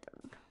lot of leather.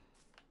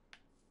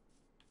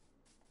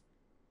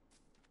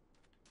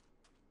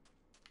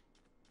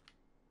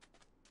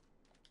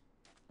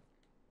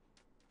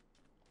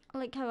 I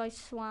like how I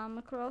swam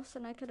across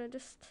and I could have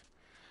just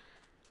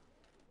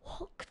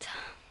walked.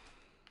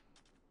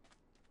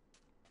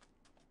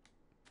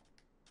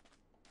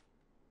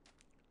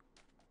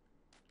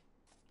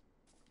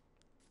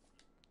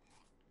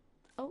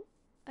 Oh,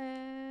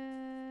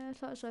 I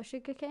thought I saw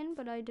sugarcane,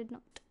 but I did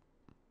not.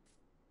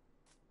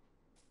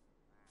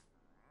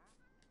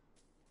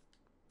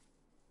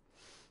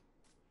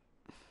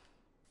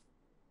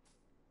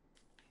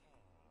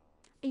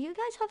 Are you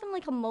guys having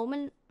like a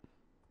moment?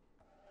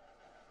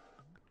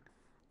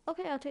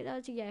 Okay, I'll take that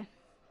as a yeah.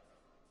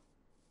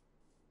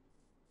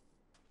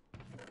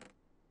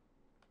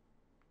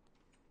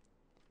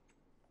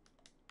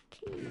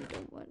 Okay, you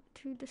don't want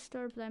to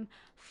disturb them.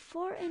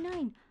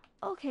 49.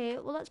 Okay,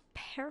 well that's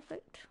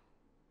perfect.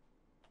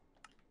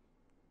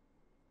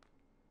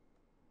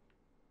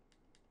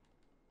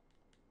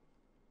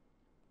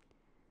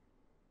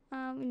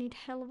 We need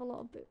hell of a lot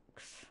of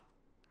books.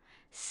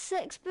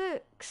 6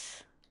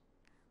 books.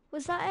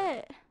 Was that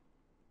it?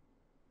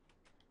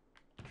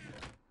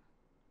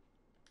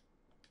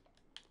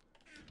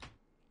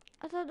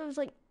 I thought there was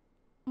like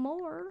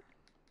more.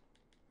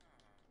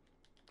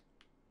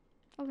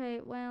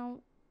 Okay, well,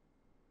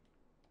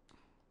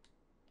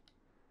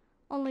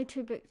 only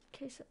 2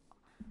 bookcases,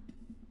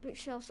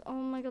 bookshelves. Oh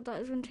my god,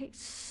 that is gonna take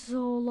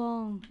so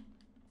long.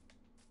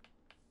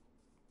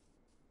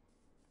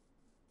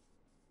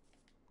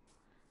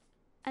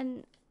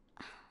 And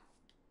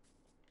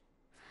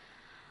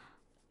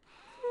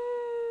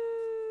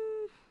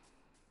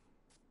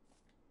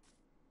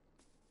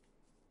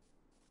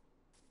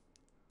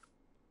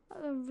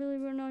that was a really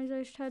weird noise.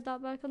 I should have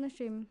that back on the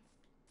stream.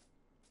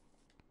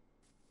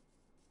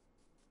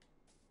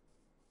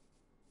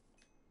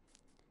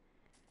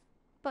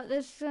 But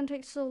this is gonna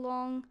take so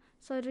long,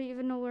 so I don't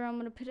even know where I'm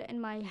gonna put it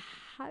in my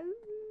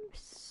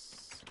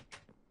house.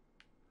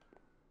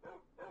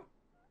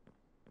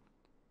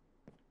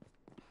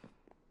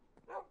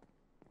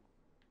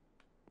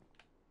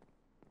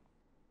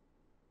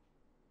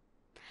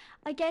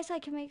 I guess I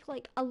can make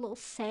like a little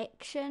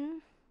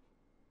section.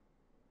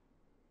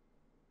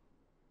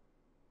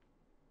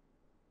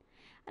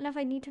 And if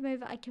I need to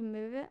move it, I can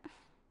move it.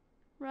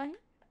 Right?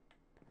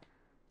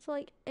 So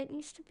like it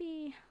needs to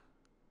be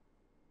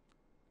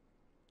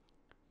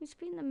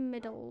in the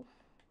middle.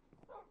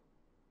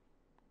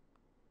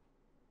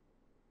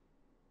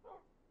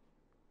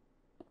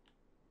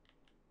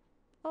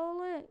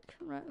 Oh look,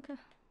 right, okay.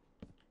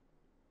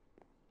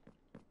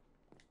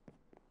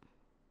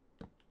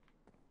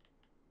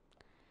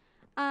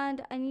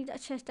 And I need a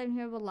chest down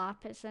here with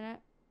lapis in it.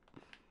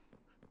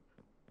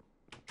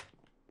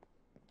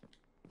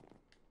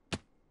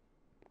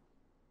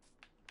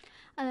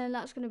 And then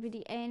that's going to be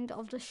the end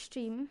of the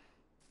stream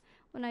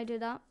when I do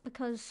that,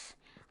 because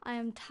I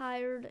am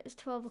tired. It's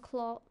 12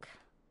 o'clock.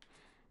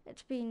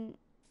 It's been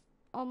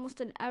almost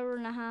an hour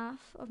and a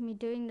half of me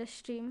doing this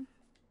stream.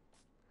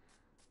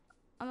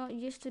 I'm not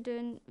used to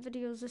doing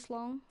videos this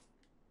long.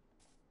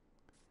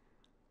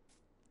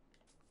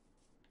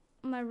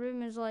 My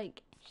room is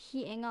like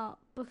heating up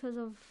because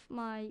of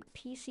my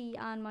PC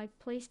and my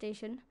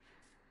PlayStation.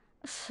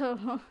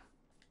 So,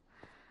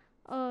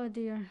 oh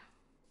dear.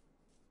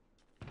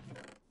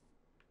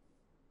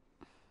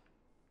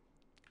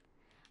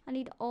 I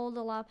need all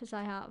the lapis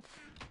I have.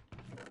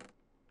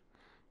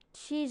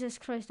 Jesus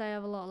Christ, I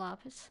have a lot of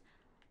lapis.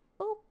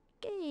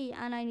 Okay,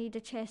 and I need a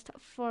chest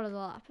for the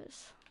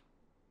lapis.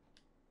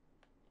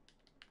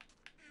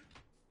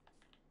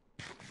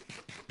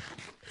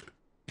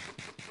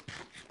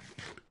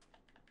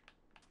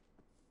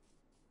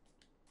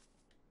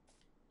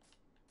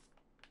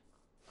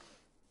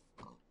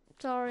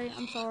 Sorry,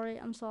 I'm sorry,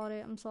 I'm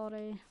sorry, I'm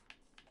sorry.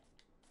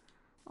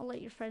 I'll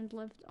let your friend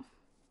live though.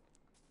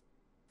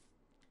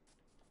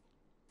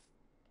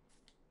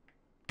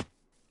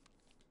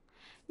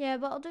 Yeah,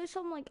 but I'll do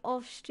something like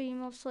off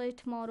stream, obviously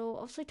tomorrow.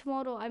 Obviously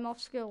tomorrow I'm off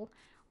school.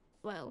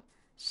 Well,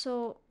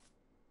 so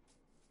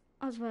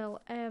as well,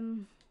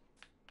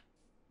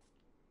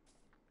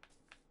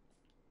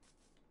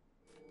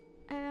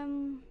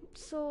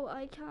 so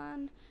I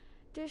can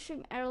do a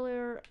stream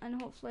earlier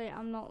and hopefully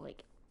I'm not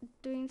like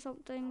doing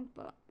something,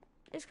 but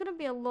it's gonna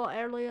be a lot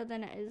earlier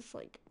than it is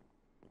like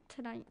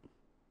tonight.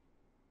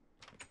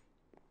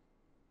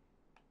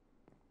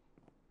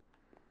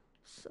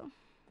 So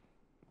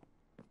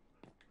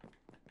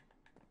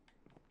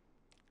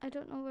I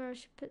don't know where I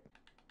should put.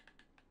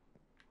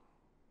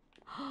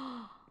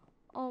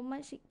 Oh,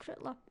 my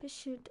secret lapis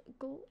should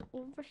go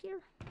over here.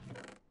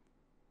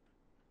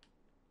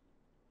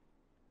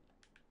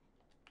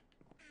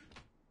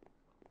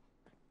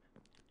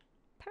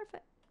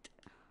 Perfect.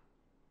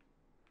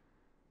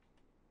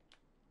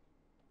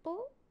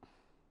 Oh.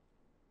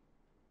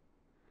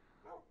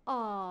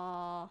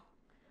 Ah.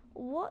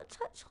 What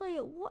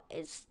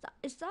is that?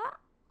 Is that?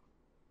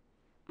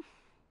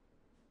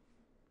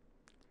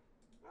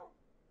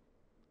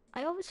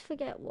 I always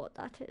forget what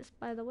that is,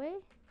 by the way.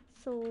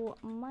 So,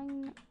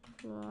 Minecraft.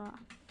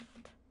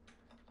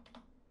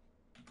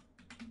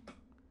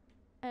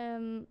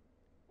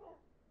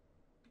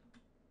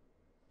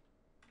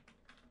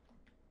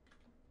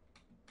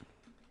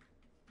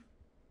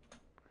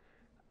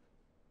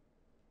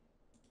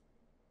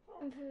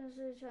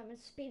 It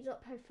speeds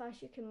up how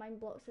fast you can mine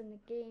blocks in the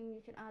game.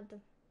 You can add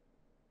them.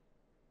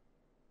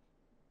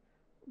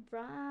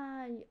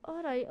 Right.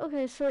 Alright.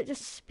 Okay, so it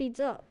just speeds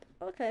up.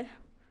 Okay.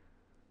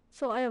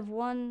 So I have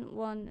 1,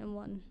 1, and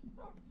 1.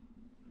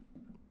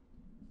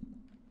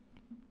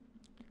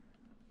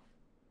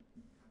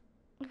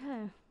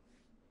 Okay.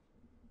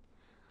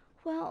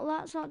 Well,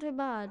 that's not too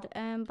bad.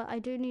 But I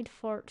do need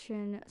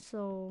fortune,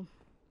 so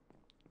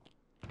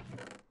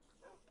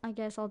I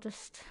guess I'll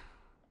just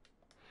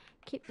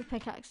keep the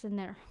pickaxe in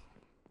there.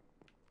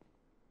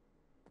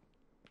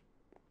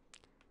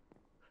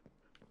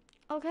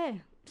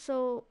 Okay,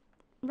 so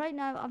right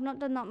now I've not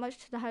done that much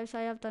to the house.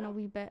 I have done a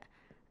wee bit.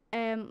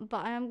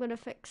 But I am gonna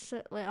fix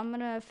it. Like I'm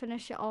gonna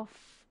finish it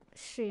off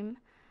stream.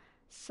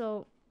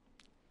 So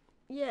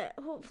yeah,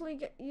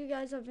 hopefully you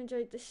guys have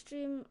enjoyed the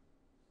stream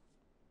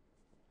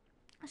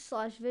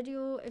 /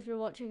 video. If you're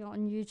watching it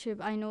on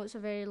YouTube, I know it's a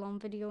very long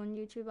video on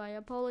YouTube. I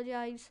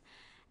apologize.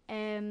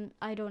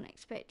 I don't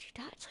expect you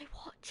to actually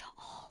watch it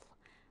all,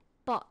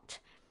 but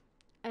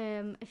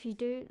if you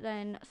do,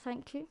 then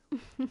thank you.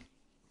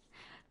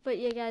 But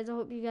yeah, guys, I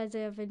hope you guys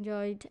have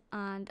enjoyed,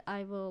 and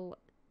I will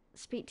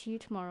speak to you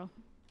tomorrow.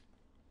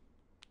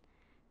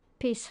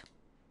 Peace.